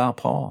all about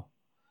Paul.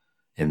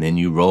 And then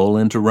you roll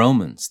into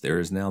Romans. There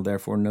is now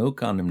therefore no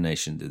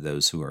condemnation to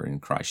those who are in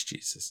Christ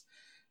Jesus.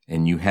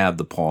 And you have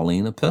the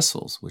Pauline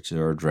epistles, which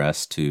are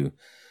addressed to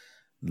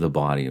the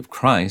body of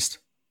Christ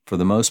for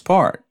the most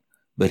part.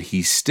 But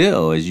he's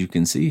still, as you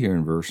can see here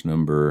in verse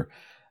number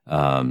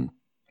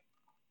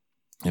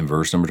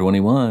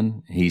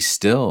 21, he's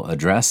still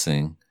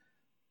addressing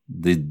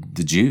the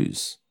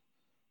Jews,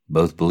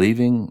 both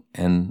believing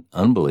and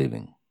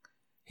unbelieving.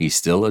 He's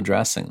still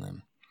addressing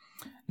them.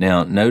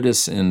 Now,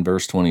 notice in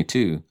verse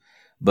 22,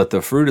 but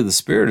the fruit of the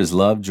Spirit is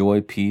love,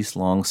 joy, peace,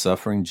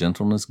 long-suffering,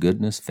 gentleness,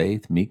 goodness,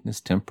 faith,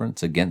 meekness,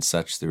 temperance. Against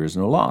such there is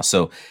no law.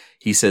 So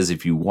he says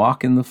if you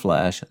walk in the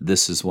flesh,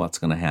 this is what's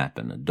going to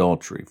happen.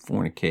 Adultery,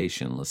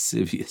 fornication,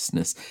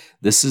 lasciviousness.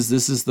 This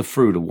is the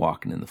fruit of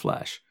walking in the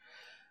flesh.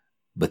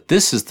 But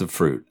this is the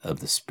fruit of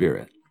the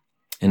Spirit.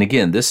 And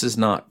again, this is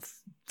not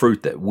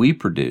fruit that we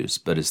produce,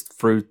 but it's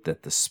fruit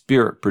that the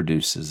Spirit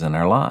produces in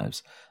our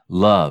lives.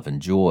 Love and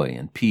joy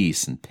and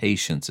peace and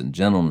patience and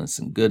gentleness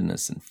and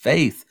goodness and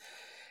faith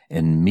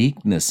and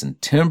meekness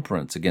and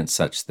temperance. Against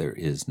such there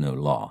is no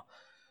law.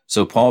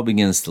 So Paul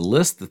begins to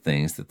list the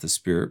things that the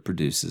Spirit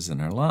produces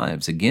in our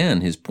lives. Again,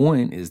 his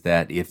point is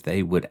that if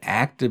they would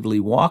actively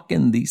walk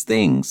in these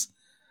things,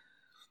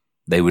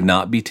 they would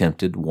not be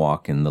tempted to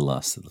walk in the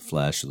lusts of the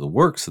flesh or the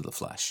works of the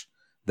flesh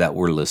that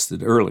were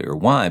listed earlier.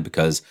 Why?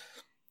 Because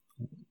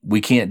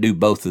we can't do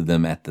both of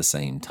them at the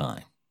same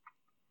time.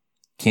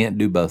 Can't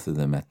do both of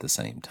them at the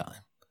same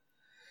time.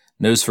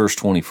 Notice verse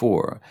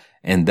 24,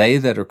 and they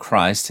that are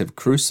Christ have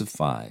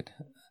crucified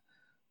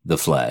the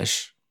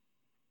flesh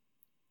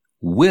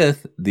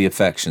with the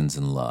affections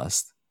and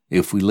lust.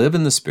 If we live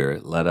in the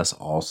Spirit, let us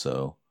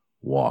also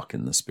walk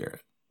in the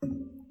Spirit.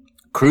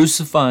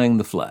 Crucifying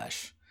the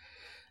flesh.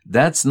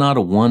 That's not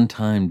a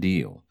one-time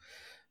deal.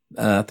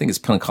 I think it's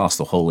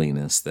Pentecostal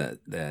holiness that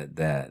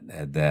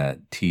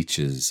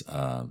teaches,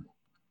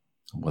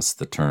 what's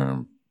the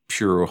term?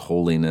 Pure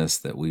holiness,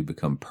 that we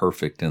become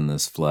perfect in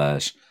this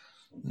flesh.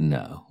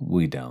 No,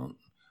 we don't.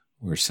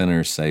 We're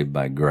sinners saved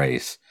by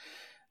grace.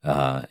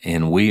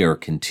 And we are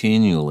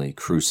continually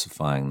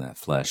crucifying that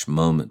flesh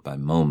moment by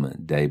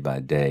moment, day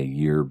by day,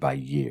 year by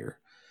year.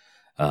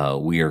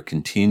 We are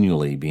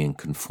continually being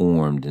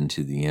conformed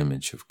into the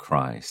image of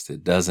Christ.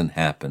 It doesn't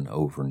happen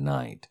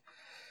overnight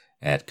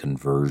at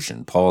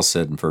conversion. Paul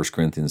said in 1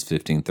 Corinthians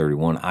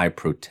 15:31, I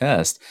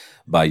protest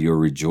by your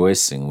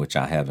rejoicing, which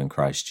I have in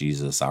Christ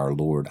Jesus our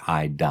Lord,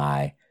 I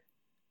die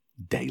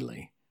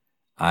daily.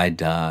 I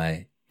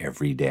die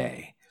every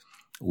day.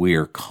 We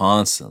are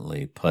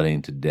constantly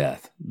putting to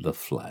death the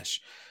flesh.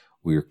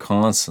 We are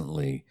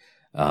constantly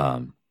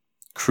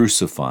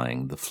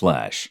crucifying the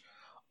flesh.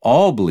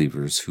 All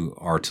believers who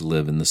are to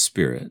live in the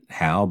Spirit,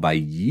 how? By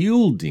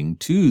yielding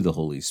to the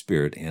Holy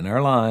Spirit in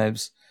our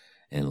lives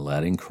and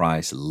letting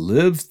Christ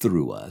live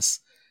through us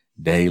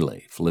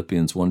daily.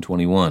 Philippians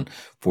 1:21,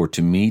 for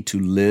to me to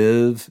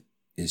live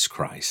is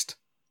Christ,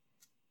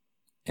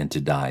 and to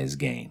die is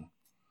gain.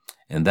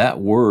 And that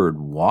word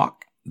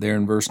walk there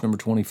in verse number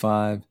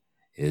 25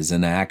 is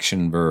an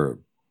action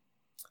verb.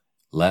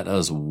 Let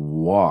us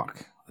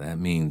walk. That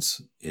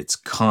means it's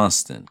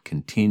constant,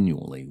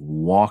 continually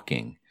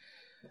walking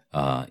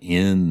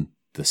in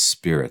the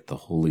Spirit, the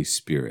Holy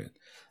Spirit.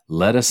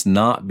 Let us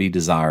not be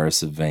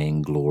desirous of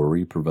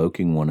vainglory,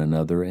 provoking one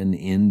another and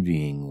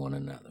envying one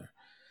another.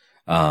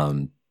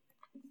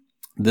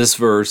 This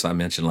verse I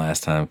mentioned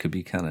last time could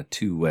be kind of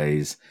two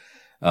ways.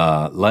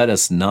 Let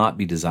us not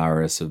be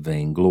desirous of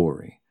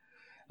vainglory.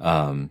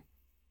 Bear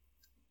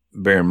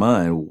in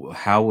mind,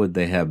 how would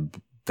they have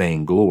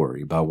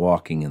vainglory? By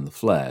walking in the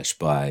flesh,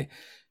 by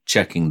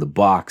checking the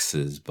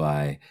boxes,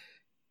 by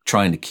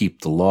trying to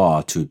keep the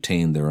law to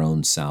obtain their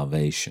own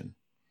salvation.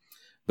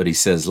 But he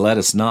says, let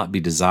us not be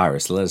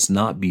desirous. Let us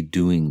not be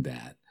doing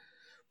that,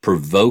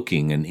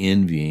 provoking and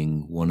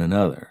envying one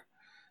another,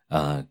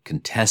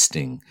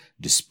 contesting,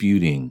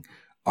 disputing,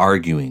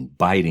 arguing,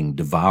 biting,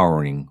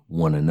 devouring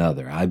one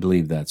another. I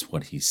believe that's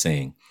what he's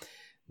saying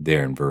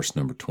there in verse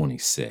number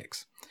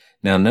 26.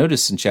 Now,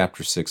 notice in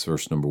chapter 6,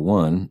 verse number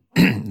 1,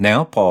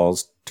 now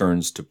Paul's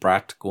turns to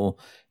practical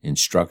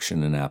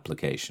instruction and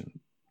application.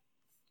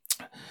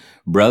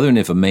 Brethren,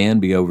 if a man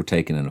be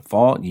overtaken in a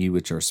fault, ye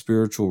which are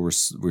spiritual,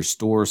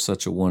 restore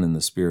such a one in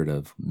the spirit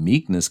of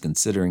meekness,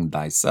 considering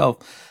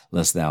thyself,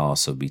 lest thou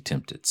also be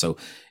tempted. So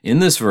in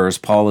this verse,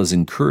 Paul is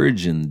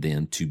encouraging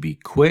them to be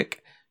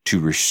quick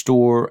to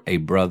restore a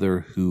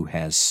brother who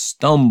has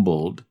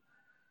stumbled,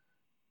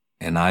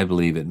 and I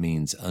believe it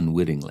means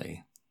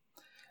unwittingly.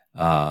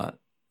 Well,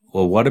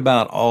 what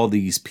about all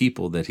these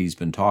people that he's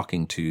been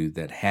talking to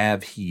that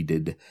have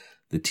heeded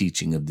the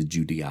teaching of the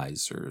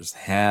Judaizers,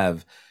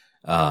 have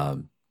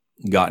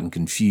gotten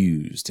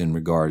confused in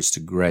regards to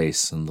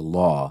grace and the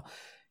law?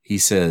 He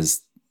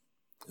says,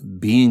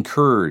 be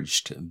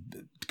encourage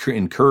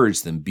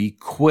them, be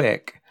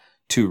quick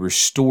to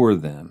restore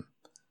them.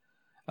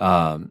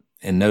 And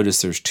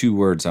notice there's two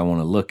words I want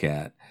to look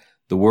at.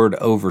 The word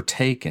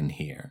overtaken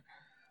here.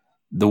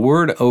 The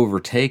word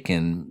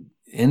overtaken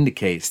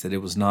indicates that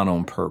it was not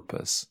on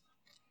purpose.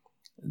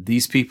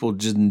 These people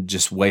didn't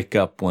just wake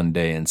up one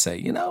day and say,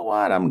 you know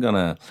what, I'm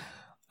gonna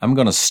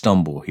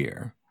stumble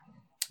here.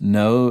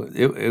 No,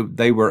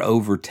 they were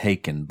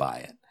overtaken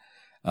by it.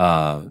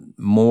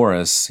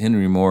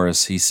 Henry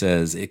Morris, he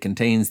says, it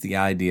contains the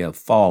idea of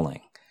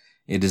falling.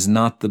 It is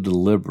not the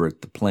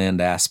deliberate, the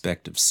planned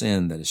aspect of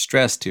sin that is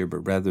stressed here, but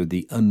rather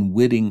the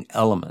unwitting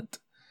element.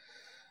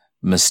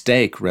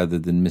 Mistake rather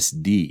than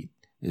misdeed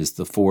is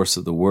the force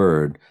of the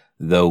word,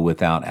 though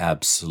without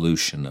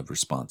absolution of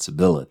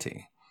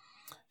responsibility.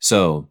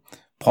 So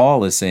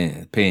Paul is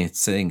saying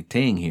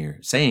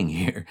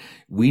here,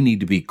 we need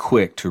to be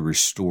quick to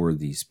restore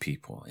these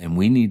people, and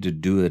we need to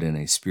do it in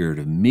a spirit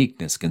of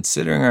meekness,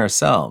 considering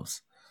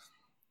ourselves.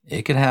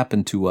 It could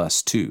happen to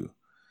us too.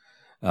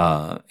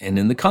 And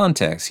in the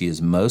context, he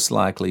is most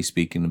likely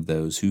speaking of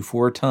those who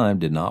for a time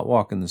did not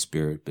walk in the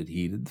Spirit, but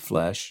heeded the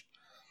flesh.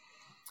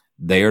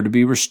 They are to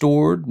be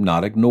restored,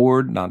 not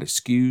ignored, not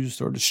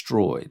excused or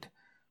destroyed,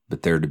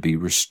 but they're to be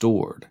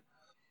restored.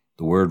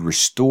 The word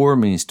restore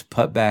means to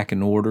put back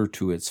in order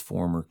to its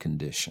former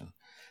condition.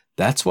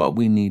 That's what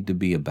we need to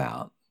be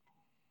about,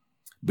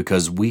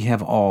 because we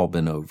have all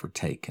been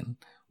overtaken.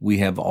 We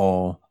have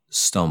all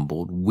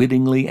stumbled,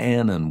 wittingly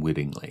and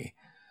unwittingly.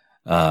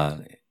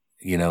 And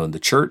the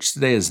church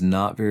today is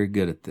not very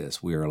good at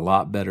this. We are a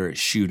lot better at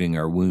shooting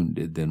our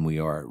wounded than we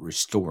are at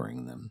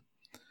restoring them.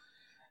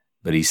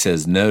 But he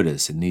says,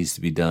 notice, it needs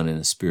to be done in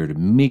a spirit of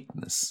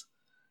meekness,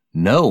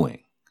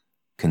 knowing,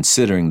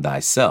 considering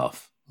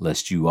thyself,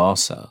 lest you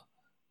also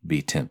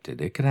be tempted.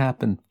 It could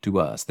happen to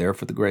us.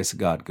 Therefore, the grace of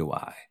God go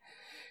I.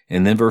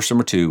 And then verse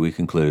number 2, we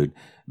conclude,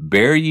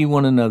 bear ye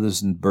one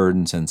another's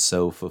burdens and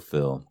so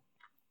fulfill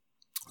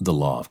the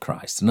law of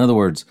Christ. In other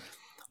words,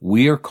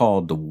 we are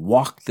called to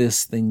walk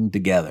this thing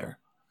together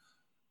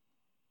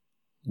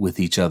with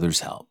each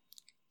other's help.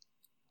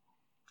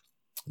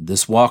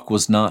 This walk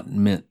was not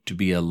meant to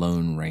be a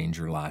Lone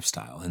Ranger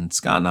lifestyle. And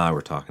Scott and I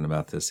were talking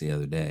about this the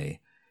other day.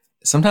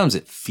 Sometimes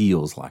it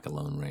feels like a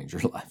Lone Ranger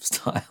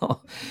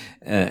lifestyle,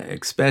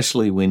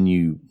 especially when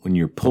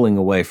you're pulling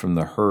away from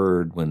the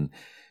herd, when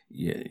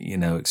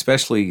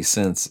especially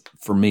since,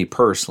 for me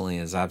personally,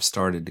 as I've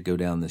started to go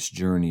down this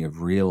journey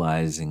of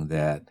realizing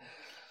that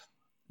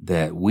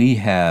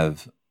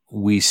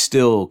we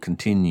still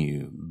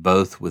continue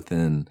both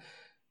within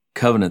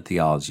covenant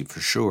theology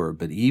for sure,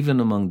 but even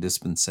among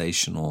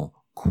dispensational,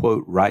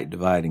 quote, right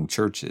dividing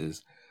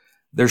churches,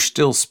 they're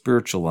still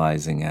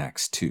spiritualizing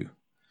Acts 2.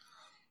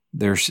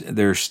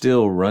 They're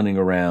still running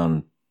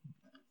around,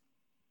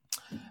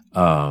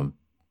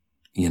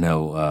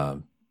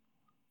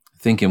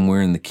 thinking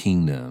we're in the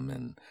kingdom,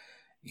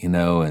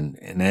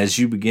 and as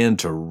you begin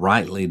to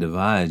rightly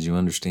divide, you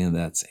understand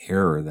that's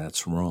error,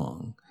 that's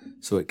wrong.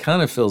 So it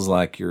kind of feels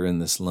like you're in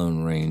this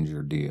Lone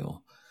Ranger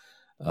deal.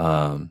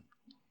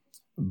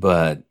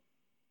 But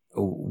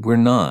we're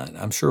not.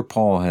 I'm sure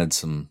Paul had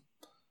some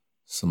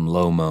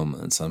low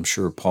moments. I'm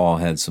sure Paul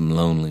had some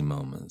lonely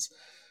moments.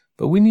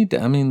 But we need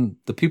to,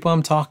 the people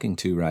I'm talking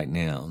to right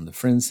now, and the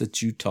friends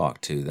that you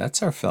talk to,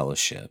 that's our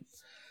fellowship.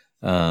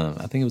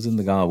 I think it was in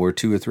the God, where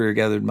 2 or 3 are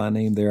gathered in my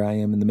name, there I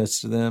am in the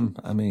midst of them.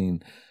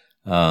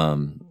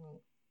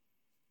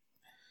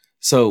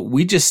 So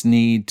we just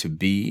need to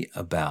be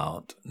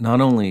about not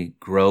only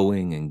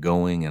growing and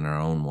going in our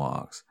own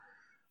walks,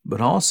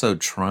 but also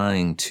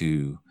trying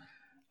to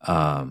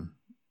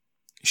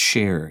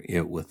share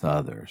it with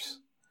others.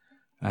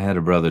 I had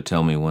a brother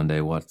tell me one day,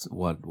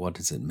 what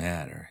does it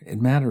matter?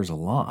 It matters a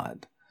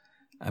lot.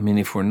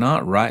 If we're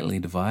not rightly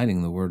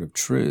dividing the word of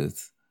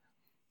truth,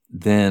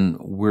 then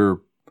we're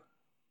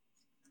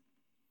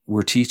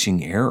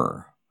teaching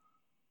error.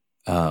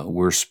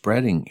 We're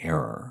spreading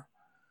error.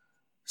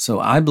 So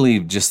I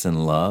believe just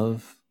in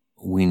love,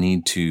 we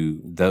need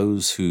to,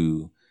 those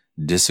who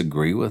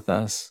disagree with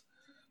us,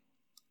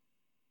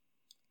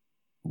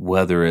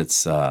 whether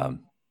it's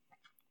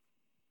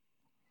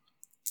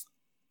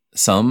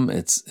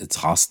it's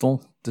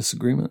hostile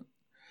disagreement,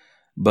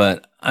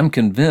 but I'm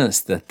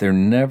convinced that they're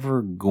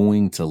never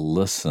going to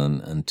listen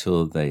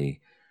until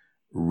they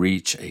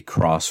reach a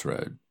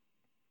crossroad,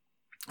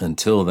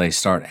 until they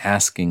start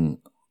asking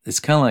it's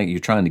kind of like you're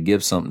trying to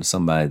give something to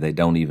somebody they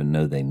don't even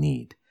know they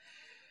need.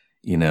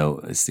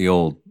 It's the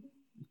old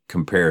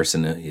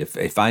comparison.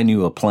 If I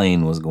knew a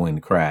plane was going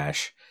to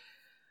crash,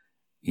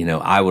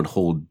 I would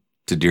hold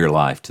to dear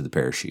life to the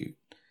parachute.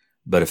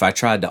 But if I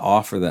tried to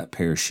offer that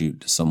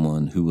parachute to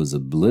someone who was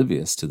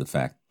oblivious to the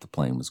fact that the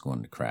plane was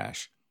going to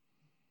crash,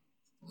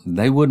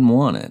 they wouldn't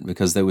want it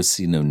because they would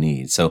see no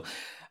need. So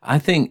I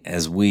think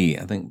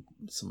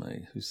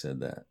somebody who said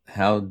that,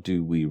 how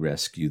do we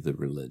rescue the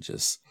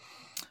religious?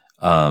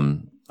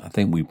 I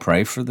think we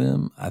pray for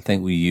them. I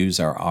think we use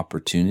our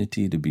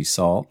opportunity to be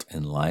salt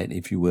and light,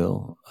 if you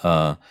will,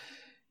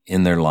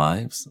 in their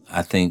lives.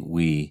 I think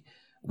we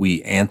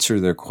answer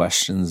their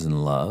questions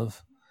in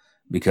love,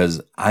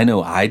 because I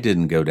know I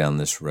didn't go down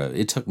this road.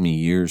 It took me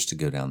years to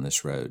go down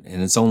this road.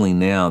 And it's only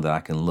now that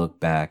I can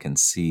look back and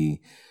see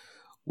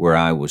where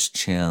I was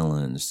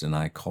challenged and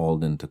I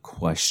called into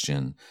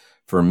question.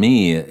 For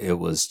me, it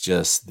was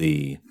just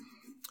the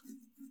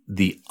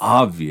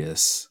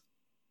obvious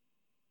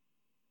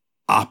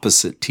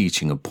opposite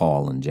teaching of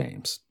Paul and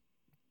James.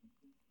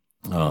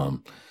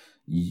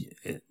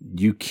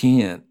 You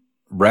can't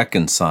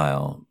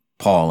reconcile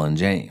Paul and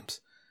James.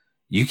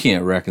 You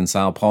can't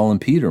reconcile Paul and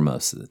Peter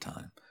most of the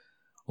time.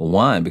 Well,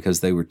 why?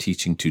 Because they were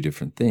teaching two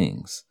different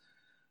things.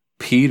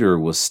 Peter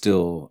was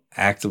still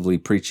actively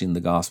preaching the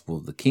gospel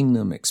of the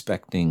kingdom,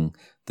 expecting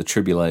the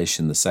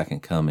tribulation, the second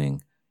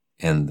coming,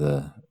 and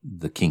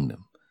the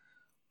kingdom.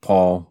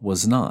 Paul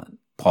was not.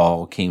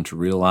 Paul came to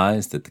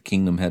realize that the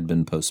kingdom had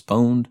been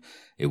postponed.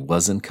 It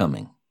wasn't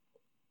coming.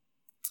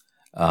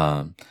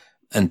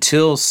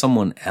 Until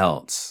someone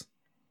else,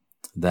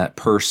 that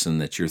person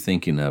that you're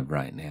thinking of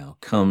right now,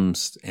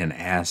 comes and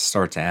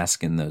starts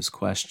asking those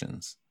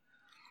questions,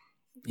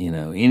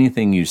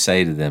 anything you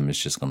say to them is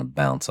just going to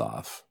bounce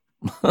off.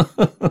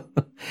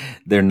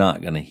 They're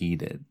not going to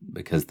heed it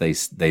because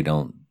they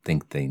don't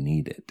think they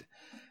need it.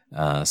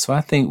 So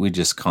I think we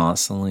just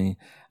constantly,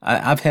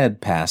 I've had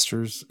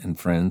pastors and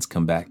friends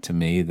come back to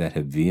me that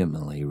have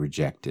vehemently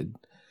rejected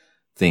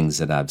things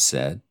that I've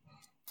said.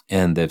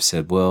 And they've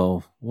said,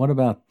 well, what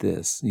about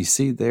this? You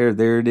see, there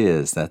it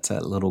is. That's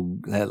that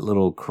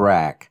little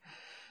crack.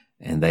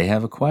 And they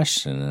have a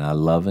question, and I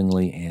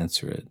lovingly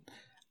answer it.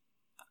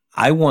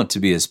 I want to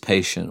be as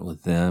patient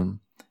with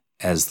them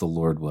as the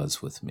Lord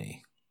was with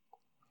me.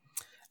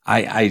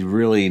 I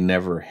really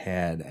never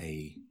had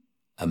a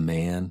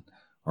man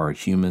or a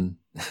human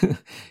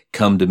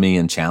come to me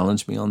and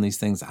challenge me on these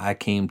things. I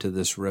came to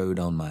this road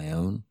on my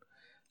own.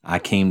 I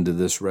came to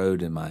this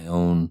road in my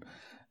own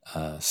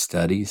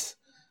studies,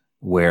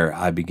 where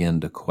I began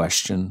to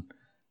question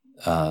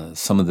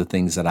some of the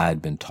things that I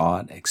had been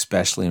taught,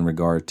 especially in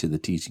regard to the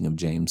teaching of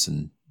James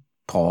and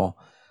Paul,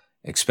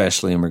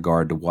 especially in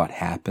regard to what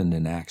happened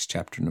in Acts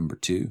chapter number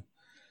 2.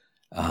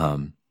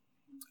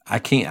 I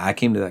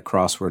came to that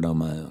crossroad on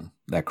my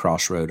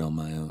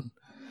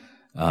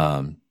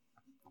own.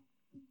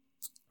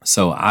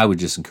 So I would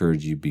just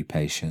encourage you to be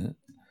patient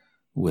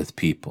with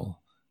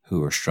people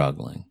who are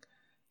struggling.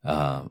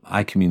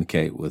 I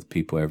communicate with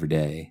people every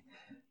day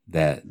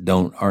that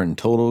aren't in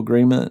total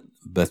agreement,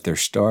 but they're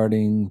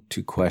starting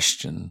to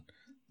question.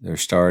 They're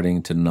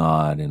starting to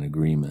nod in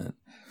agreement.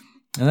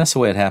 And that's the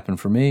way it happened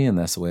for me, and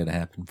that's the way it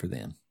happened for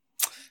them.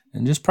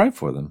 And just pray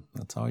for them.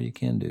 That's all you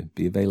can do.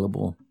 Be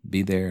available,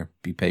 be there,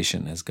 be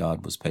patient as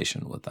God was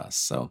patient with us.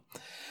 So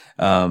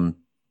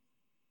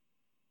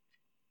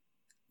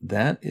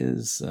that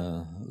is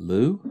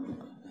Lou.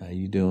 How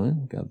you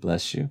doing? God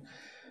bless you.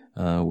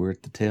 We're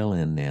at the tail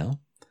end now.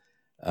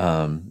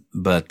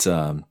 But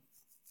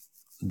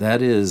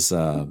that is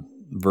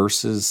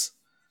verses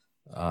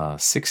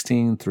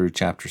 16 through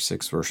chapter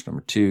 6, verse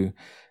number 2.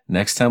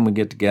 Next time we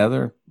get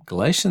together,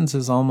 Galatians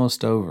is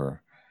almost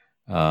over.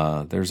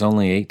 There's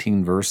only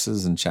 18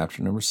 verses in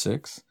chapter number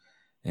 6,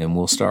 and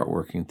we'll start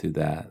working through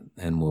that,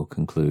 and we'll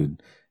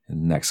conclude in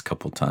the next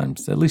couple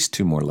times, at least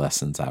 2 more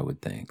lessons, I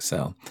would think.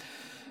 So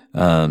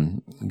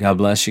God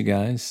bless you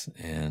guys,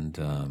 and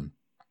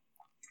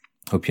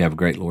hope you have a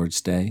great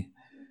Lord's Day.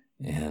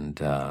 And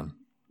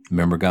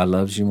remember, God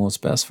loves you and wants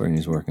best for you, and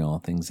He's working all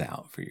things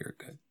out for your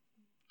good.